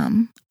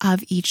wisdom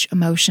of each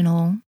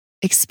emotional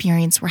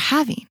experience we're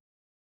having.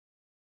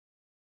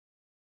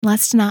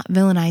 Let's not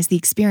villainize the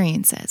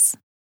experiences.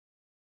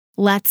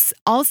 Let's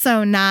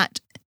also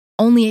not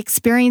only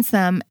experience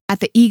them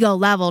at the ego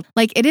level.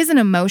 Like, it is an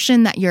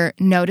emotion that you're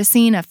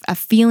noticing, a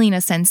feeling,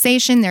 a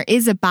sensation. There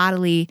is a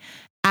bodily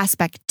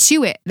aspect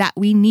to it that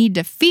we need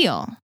to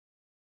feel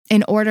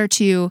in order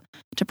to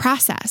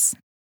process.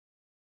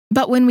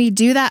 But when we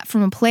do that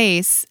from a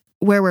place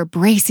where we're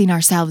bracing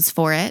ourselves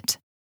for it,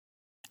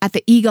 at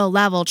the ego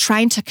level,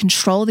 trying to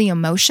control the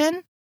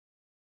emotion,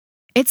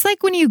 it's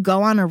like when you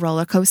go on a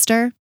roller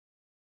coaster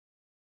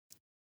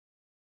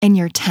and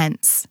you're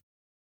tense.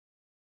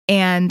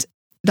 And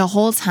the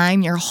whole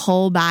time, your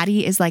whole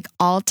body is like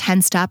all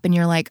tensed up and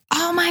you're like,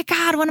 oh my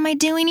God, what am I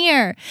doing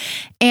here?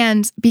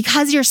 And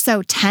because you're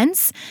so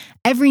tense,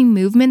 every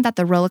movement that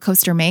the roller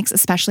coaster makes,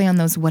 especially on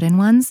those wooden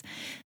ones,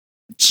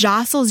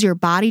 jostles your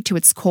body to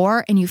its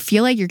core and you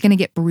feel like you're going to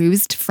get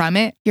bruised from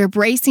it. You're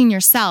bracing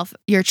yourself.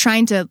 You're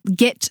trying to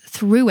get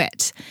through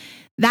it.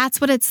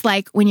 That's what it's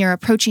like when you're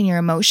approaching your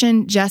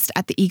emotion just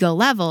at the ego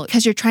level,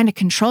 because you're trying to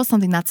control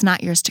something that's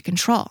not yours to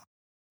control.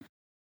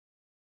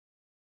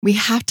 We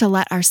have to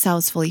let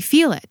ourselves fully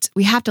feel it.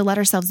 We have to let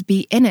ourselves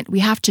be in it. We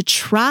have to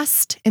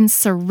trust and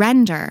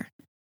surrender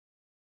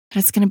that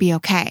it's going to be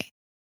okay.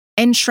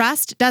 And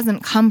trust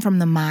doesn't come from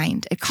the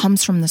mind. It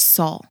comes from the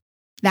soul.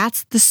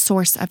 That's the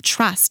source of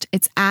trust.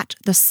 It's at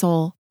the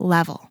soul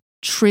level.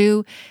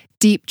 True,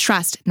 deep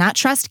trust. Not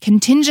trust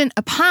contingent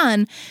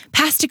upon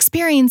past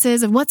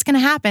experiences of what's going to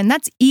happen.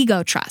 That's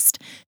ego trust.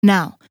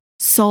 No,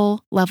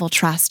 soul level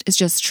trust is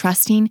just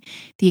trusting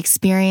the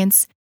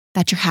experience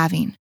that you're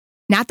having.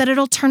 Not that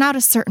it'll turn out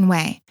a certain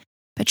way,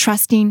 but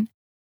trusting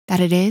that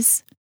it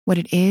is what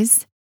it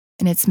is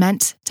and it's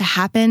meant to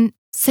happen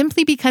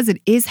simply because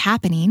it is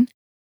happening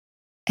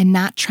and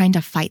not trying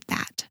to fight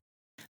that.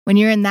 When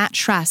you're in that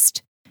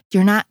trust,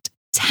 you're not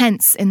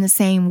tense in the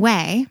same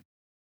way,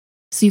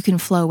 so you can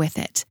flow with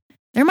it.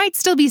 There might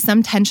still be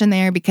some tension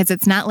there because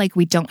it's not like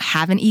we don't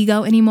have an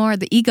ego anymore.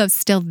 The ego's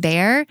still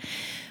there,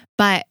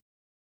 but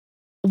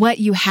what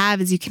you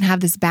have is you can have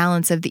this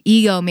balance of the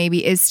ego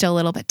maybe is still a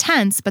little bit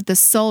tense, but the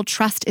soul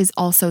trust is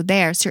also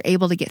there, so you're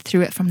able to get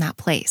through it from that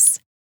place.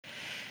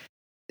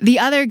 The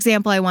other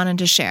example I wanted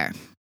to share,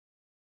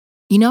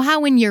 you know how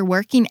when you're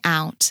working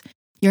out,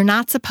 you're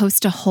not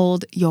supposed to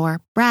hold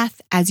your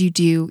breath as you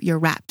do your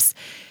reps.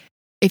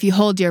 If you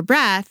hold your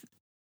breath,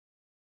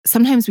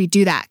 sometimes we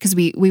do that because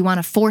we want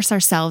to force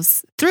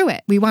ourselves through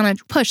it. We want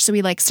to push, so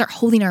we start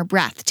holding our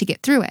breath to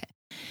get through it.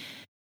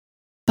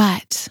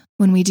 But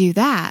when we do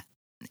that,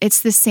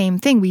 it's the same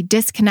thing. We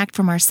disconnect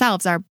from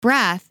ourselves. Our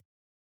breath,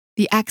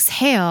 the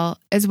exhale,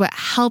 is what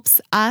helps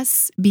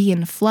us be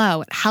in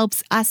flow. It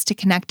helps us to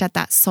connect at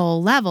that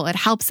soul level. It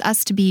helps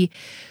us to be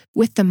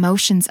with the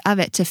motions of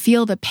it, to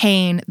feel the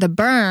pain, the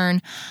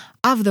burn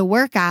of the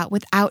workout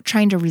without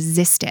trying to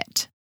resist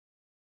it.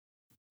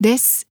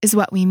 This is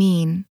what we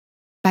mean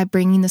by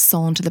bringing the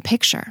soul into the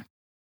picture.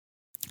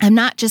 I'm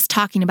not just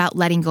talking about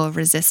letting go of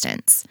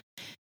resistance.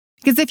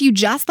 Because if you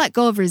just let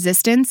go of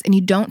resistance and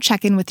you don't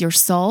check in with your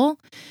soul,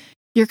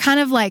 you're kind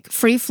of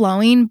free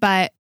flowing,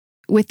 but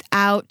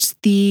without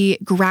the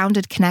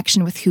grounded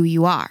connection with who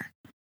you are.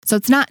 So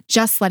it's not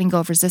just letting go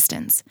of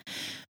resistance.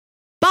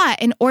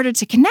 But in order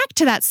to connect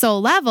to that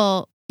soul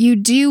level, you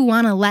do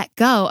want to let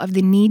go of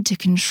the need to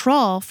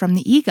control from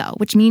the ego,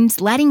 which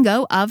means letting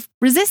go of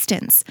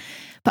resistance,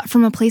 but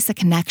from a place of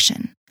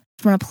connection,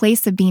 from a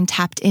place of being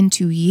tapped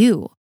into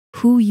you,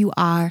 who you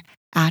are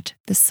at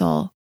the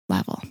soul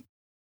level.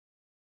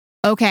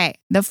 Okay,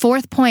 the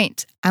fourth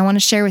point I want to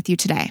share with you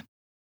today.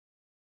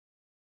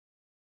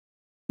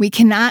 We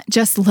cannot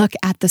just look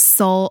at the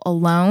soul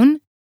alone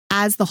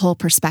as the whole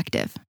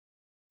perspective.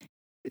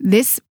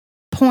 This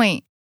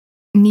point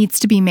needs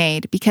to be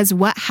made because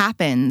what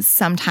happens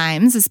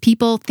sometimes is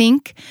people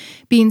think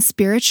being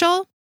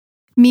spiritual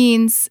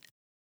means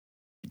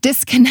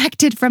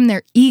disconnected from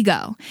their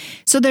ego.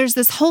 So there's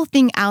this whole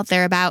thing out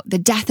there about the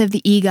death of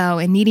the ego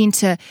and needing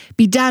to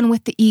be done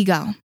with the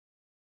ego.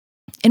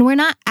 And we're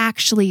not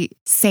actually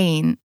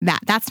saying that.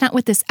 That's not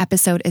what this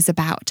episode is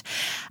about.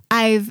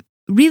 I've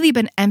really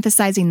been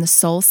emphasizing the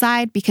soul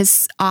side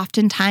because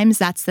oftentimes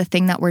that's the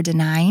thing that we're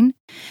denying.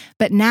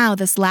 But now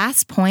this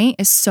last point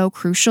is so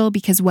crucial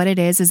because what it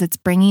is it's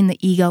bringing the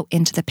ego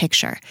into the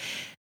picture.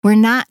 We're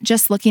not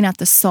just looking at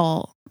the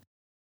soul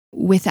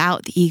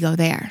without the ego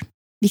there.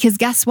 Because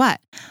guess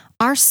what?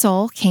 Our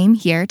soul came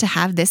here to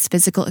have this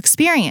physical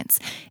experience.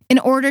 In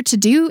order to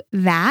do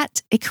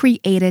that, it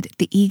created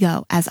the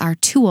ego as our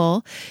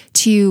tool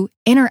to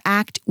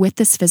interact with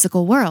this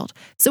physical world.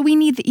 So we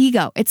need the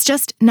ego. It's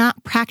just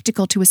not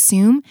practical to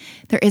assume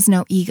there is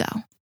no ego.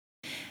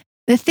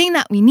 The thing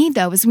that we need,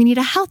 though, is we need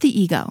a healthy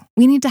ego.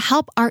 We need to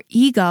help our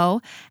ego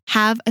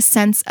have a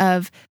sense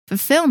of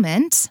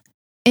fulfillment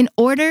in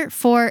order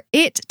for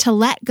it to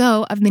let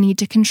go of the need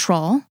to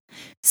control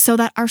so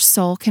that our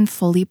soul can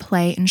fully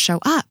play and show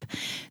up.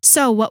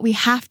 So what we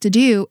have to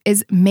do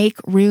is make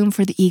room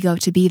for the ego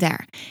to be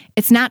there.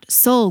 It's not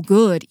soul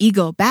good,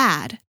 ego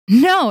bad.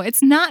 No,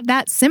 it's not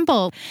that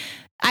simple.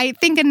 I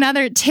think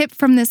another tip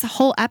from this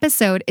whole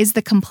episode is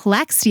the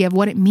complexity of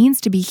what it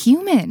means to be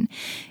human.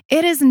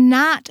 It is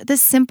not the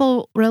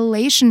simple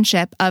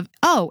relationship of,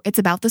 oh, it's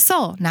about the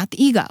soul, not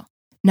the ego.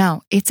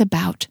 No, it's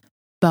about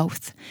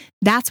both.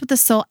 That's what the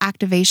Soul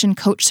Activation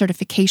Coach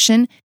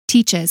certification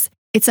teaches.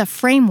 It's a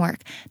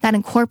framework that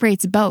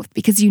incorporates both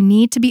because you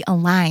need to be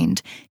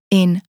aligned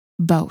in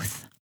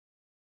both.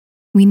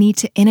 We need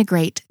to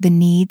integrate the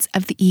needs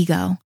of the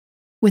ego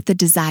with the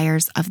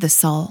desires of the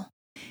soul.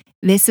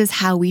 This is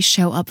how we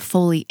show up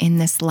fully in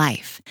this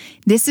life.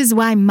 This is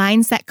why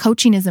mindset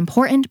coaching is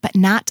important, but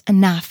not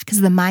enough,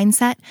 because the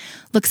mindset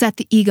looks at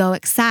the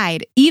egoic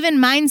side. Even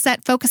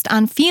mindset focused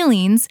on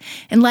feelings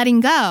and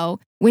letting go,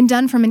 when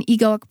done from an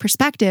egoic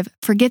perspective,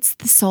 forgets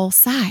the soul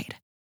side.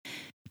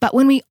 But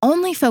when we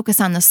only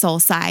focus on the soul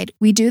side,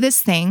 we do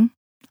this thing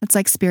that's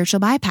like spiritual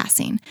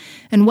bypassing.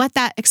 And what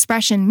that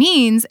expression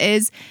means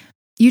is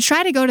you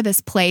try to go to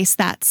this place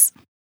that's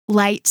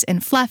light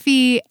and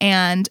fluffy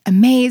and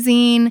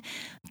amazing,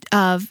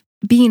 of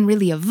being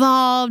really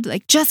evolved,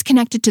 like just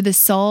connected to the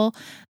soul,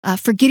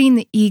 forgetting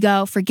the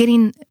ego,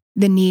 forgetting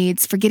the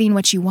needs, forgetting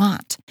what you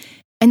want.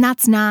 And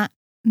that's not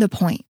the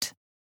point.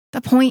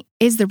 The point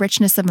is the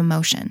richness of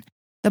emotion.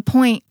 The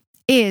point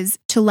is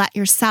to let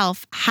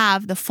yourself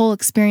have the full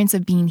experience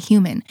of being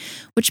human,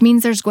 which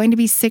means there's going to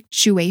be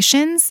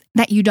situations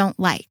that you don't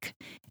like.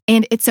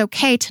 And it's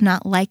okay to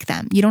not like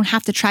them. You don't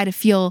have to try to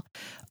feel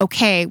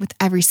okay with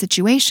every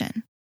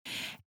situation.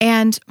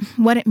 And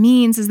what it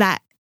means is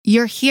that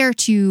you're here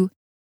to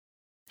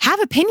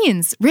have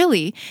opinions,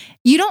 really.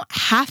 You don't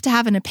have to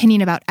have an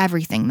opinion about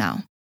everything, though.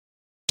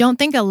 Don't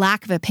think a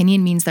lack of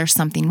opinion means there's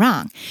something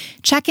wrong.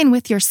 Check in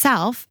with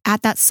yourself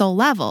at that soul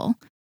level.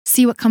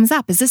 see what comes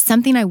up. Is this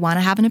something I want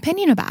to have an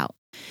opinion about?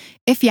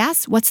 If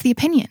yes, what's the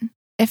opinion?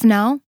 If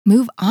no,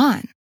 move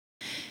on.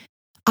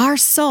 Our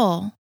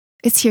soul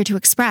is here to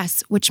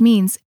express, which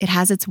means it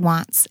has its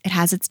wants, it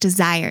has its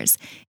desires,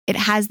 it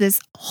has this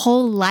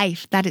whole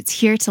life that it's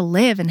here to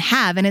live and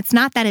have. And it's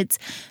not that it's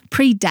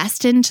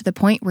predestined to the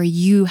point where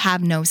you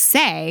have no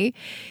say.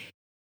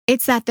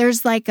 It's that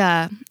there's think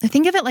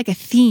of it like a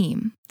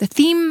theme, the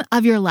theme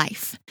of your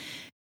life,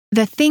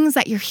 the things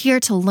that you're here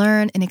to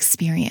learn and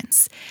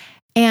experience.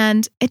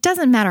 And it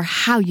doesn't matter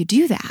how you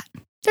do that.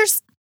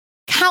 There's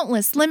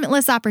countless,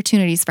 limitless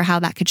opportunities for how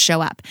that could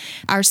show up.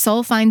 Our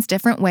soul finds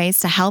different ways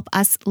to help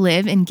us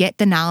live and get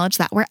the knowledge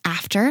that we're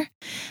after.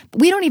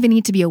 We don't even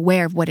need to be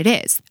aware of what it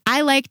is.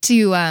 I like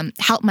to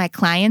help my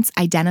clients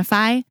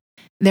identify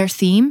their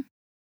theme,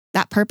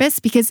 that purpose,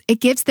 because it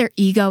gives their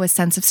ego a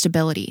sense of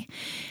stability.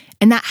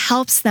 And that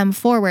helps them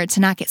forward to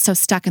not get so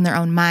stuck in their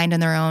own mind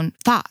and their own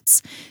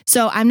thoughts.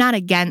 So I'm not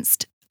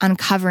against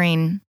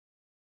uncovering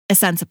a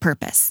sense of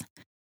purpose.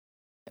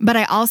 But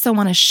I also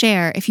want to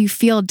share, if you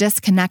feel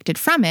disconnected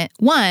from it,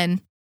 1,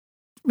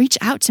 reach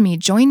out to me.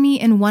 Join me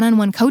in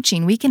one-on-one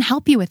coaching. We can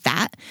help you with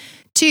that.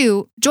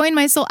 2, join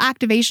my Soul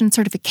Activation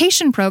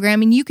Certification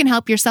Program, and you can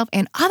help yourself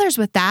and others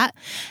with that.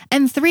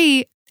 And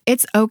 3,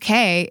 it's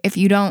okay if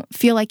you don't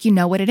feel like you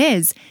know what it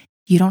is.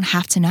 You don't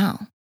have to know.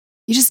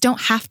 You just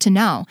don't have to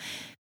know.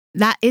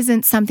 That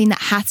isn't something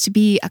that has to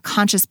be a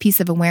conscious piece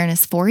of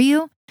awareness for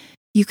you.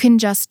 You can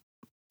just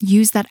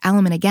use that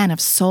element again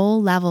of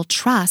soul level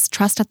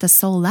trust at the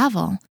soul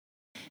level,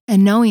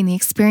 and knowing the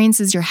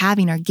experiences you're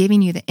having are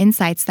giving you the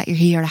insights that you're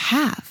here to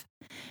have.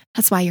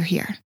 That's why you're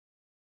here.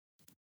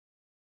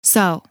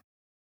 So,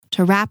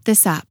 to wrap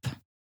this up,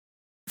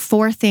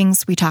 4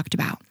 things we talked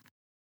about.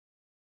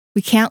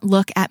 We can't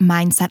look at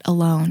mindset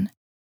alone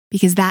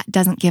because that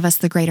doesn't give us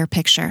the greater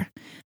picture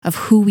of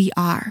who we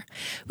are.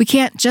 We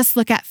can't just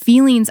look at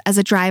feelings as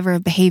a driver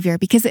of behavior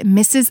because it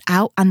misses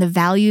out on the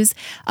values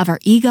of our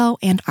ego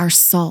and our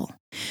soul.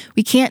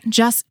 We can't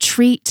just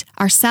treat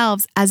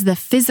ourselves as the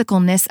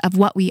physicalness of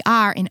what we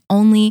are and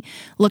only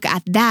look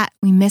at that.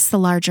 We miss the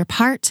larger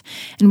part.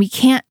 And we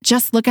can't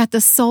just look at the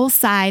soul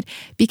side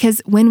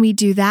because when we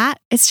do that,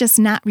 it's just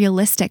not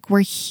realistic.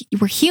 We're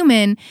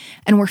human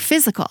and we're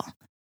physical.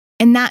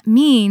 And that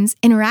means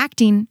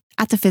interacting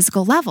at the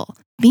physical level,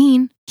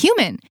 being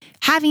human,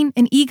 having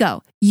an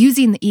ego,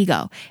 using the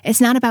ego.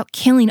 It's not about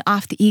killing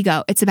off the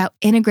ego. It's about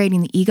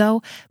integrating the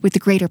ego with the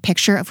greater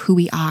picture of who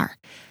we are,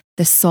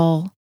 the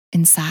soul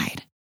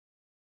inside.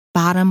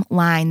 Bottom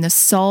line, the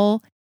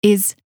soul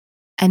is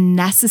a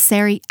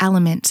necessary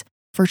element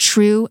for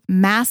true,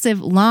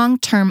 massive,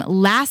 long-term,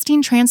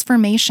 lasting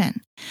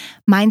transformation.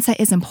 Mindset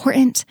is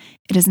important.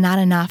 It is not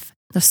enough.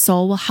 The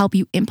soul will help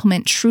you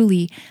implement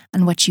truly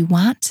on what you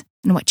want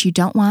and what you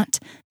don't want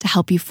to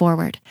help you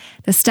forward.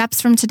 The steps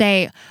from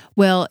today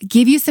will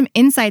give you some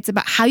insights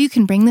about how you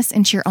can bring this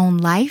into your own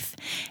life.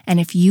 And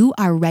if you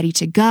are ready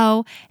to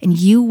go and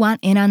you want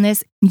in on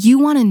this, you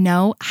want to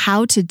know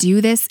how to do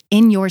this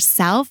in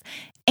yourself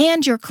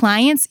and your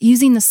clients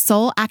using the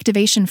Soul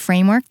Activation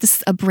Framework. This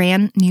is a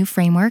brand new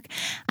framework.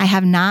 I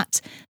have not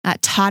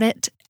taught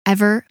it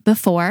ever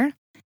before.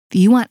 If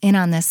you want in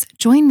on this,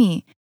 join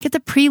me. Get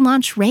the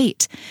pre-launch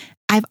rate.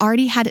 I've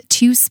already had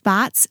 2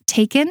 spots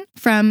taken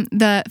from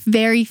the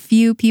very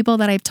few people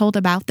that I've told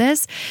about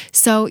this.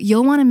 So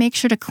you'll want to make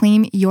sure to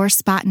claim your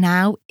spot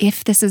now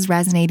if this is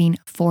resonating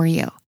for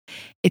you.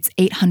 It's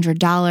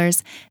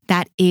 $800.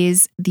 That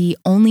is the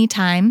only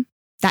time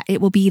that it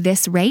will be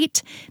this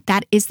rate.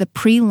 That is the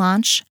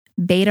pre-launch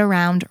beta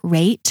round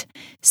rate.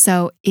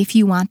 So if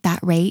you want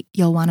that rate,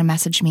 you'll want to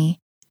message me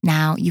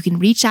now. You can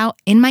reach out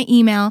in my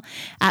email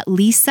at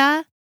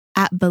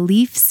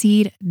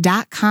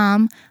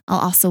lisa@beliefseed.com. I'll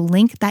also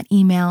link that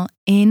email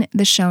in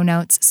the show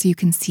notes so you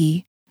can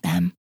see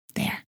them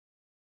there.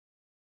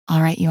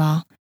 All right, you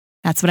all.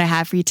 That's what I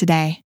have for you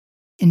today.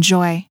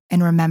 Enjoy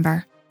and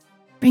remember,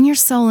 bring your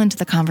soul into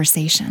the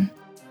conversation.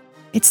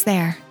 It's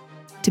there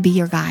to be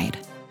your guide.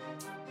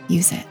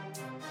 Use it.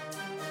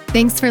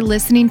 Thanks for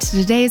listening to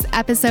today's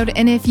episode.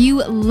 And if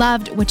you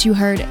loved what you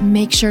heard,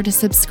 make sure to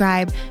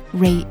subscribe,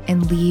 rate,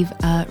 and leave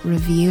a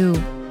review.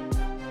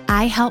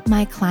 I help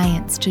my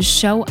clients to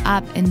show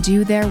up and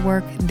do their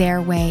work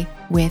their way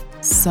with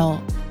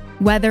soul.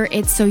 Whether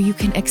it's so you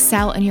can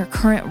excel in your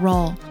current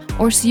role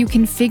or so you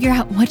can figure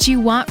out what you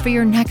want for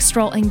your next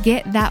role and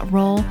get that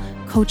role,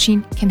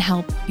 coaching can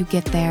help you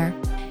get there.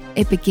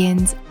 It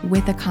begins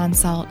with a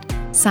consult.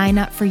 Sign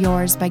up for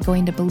yours by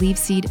going to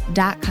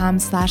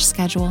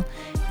beliefseed.com/schedule.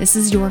 This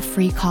is your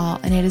free call,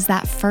 and it is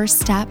that first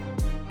step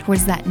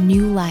towards that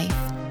new life,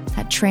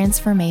 that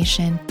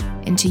transformation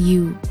into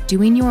you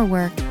doing your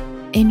work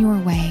in your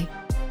way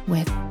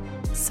with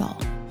soul.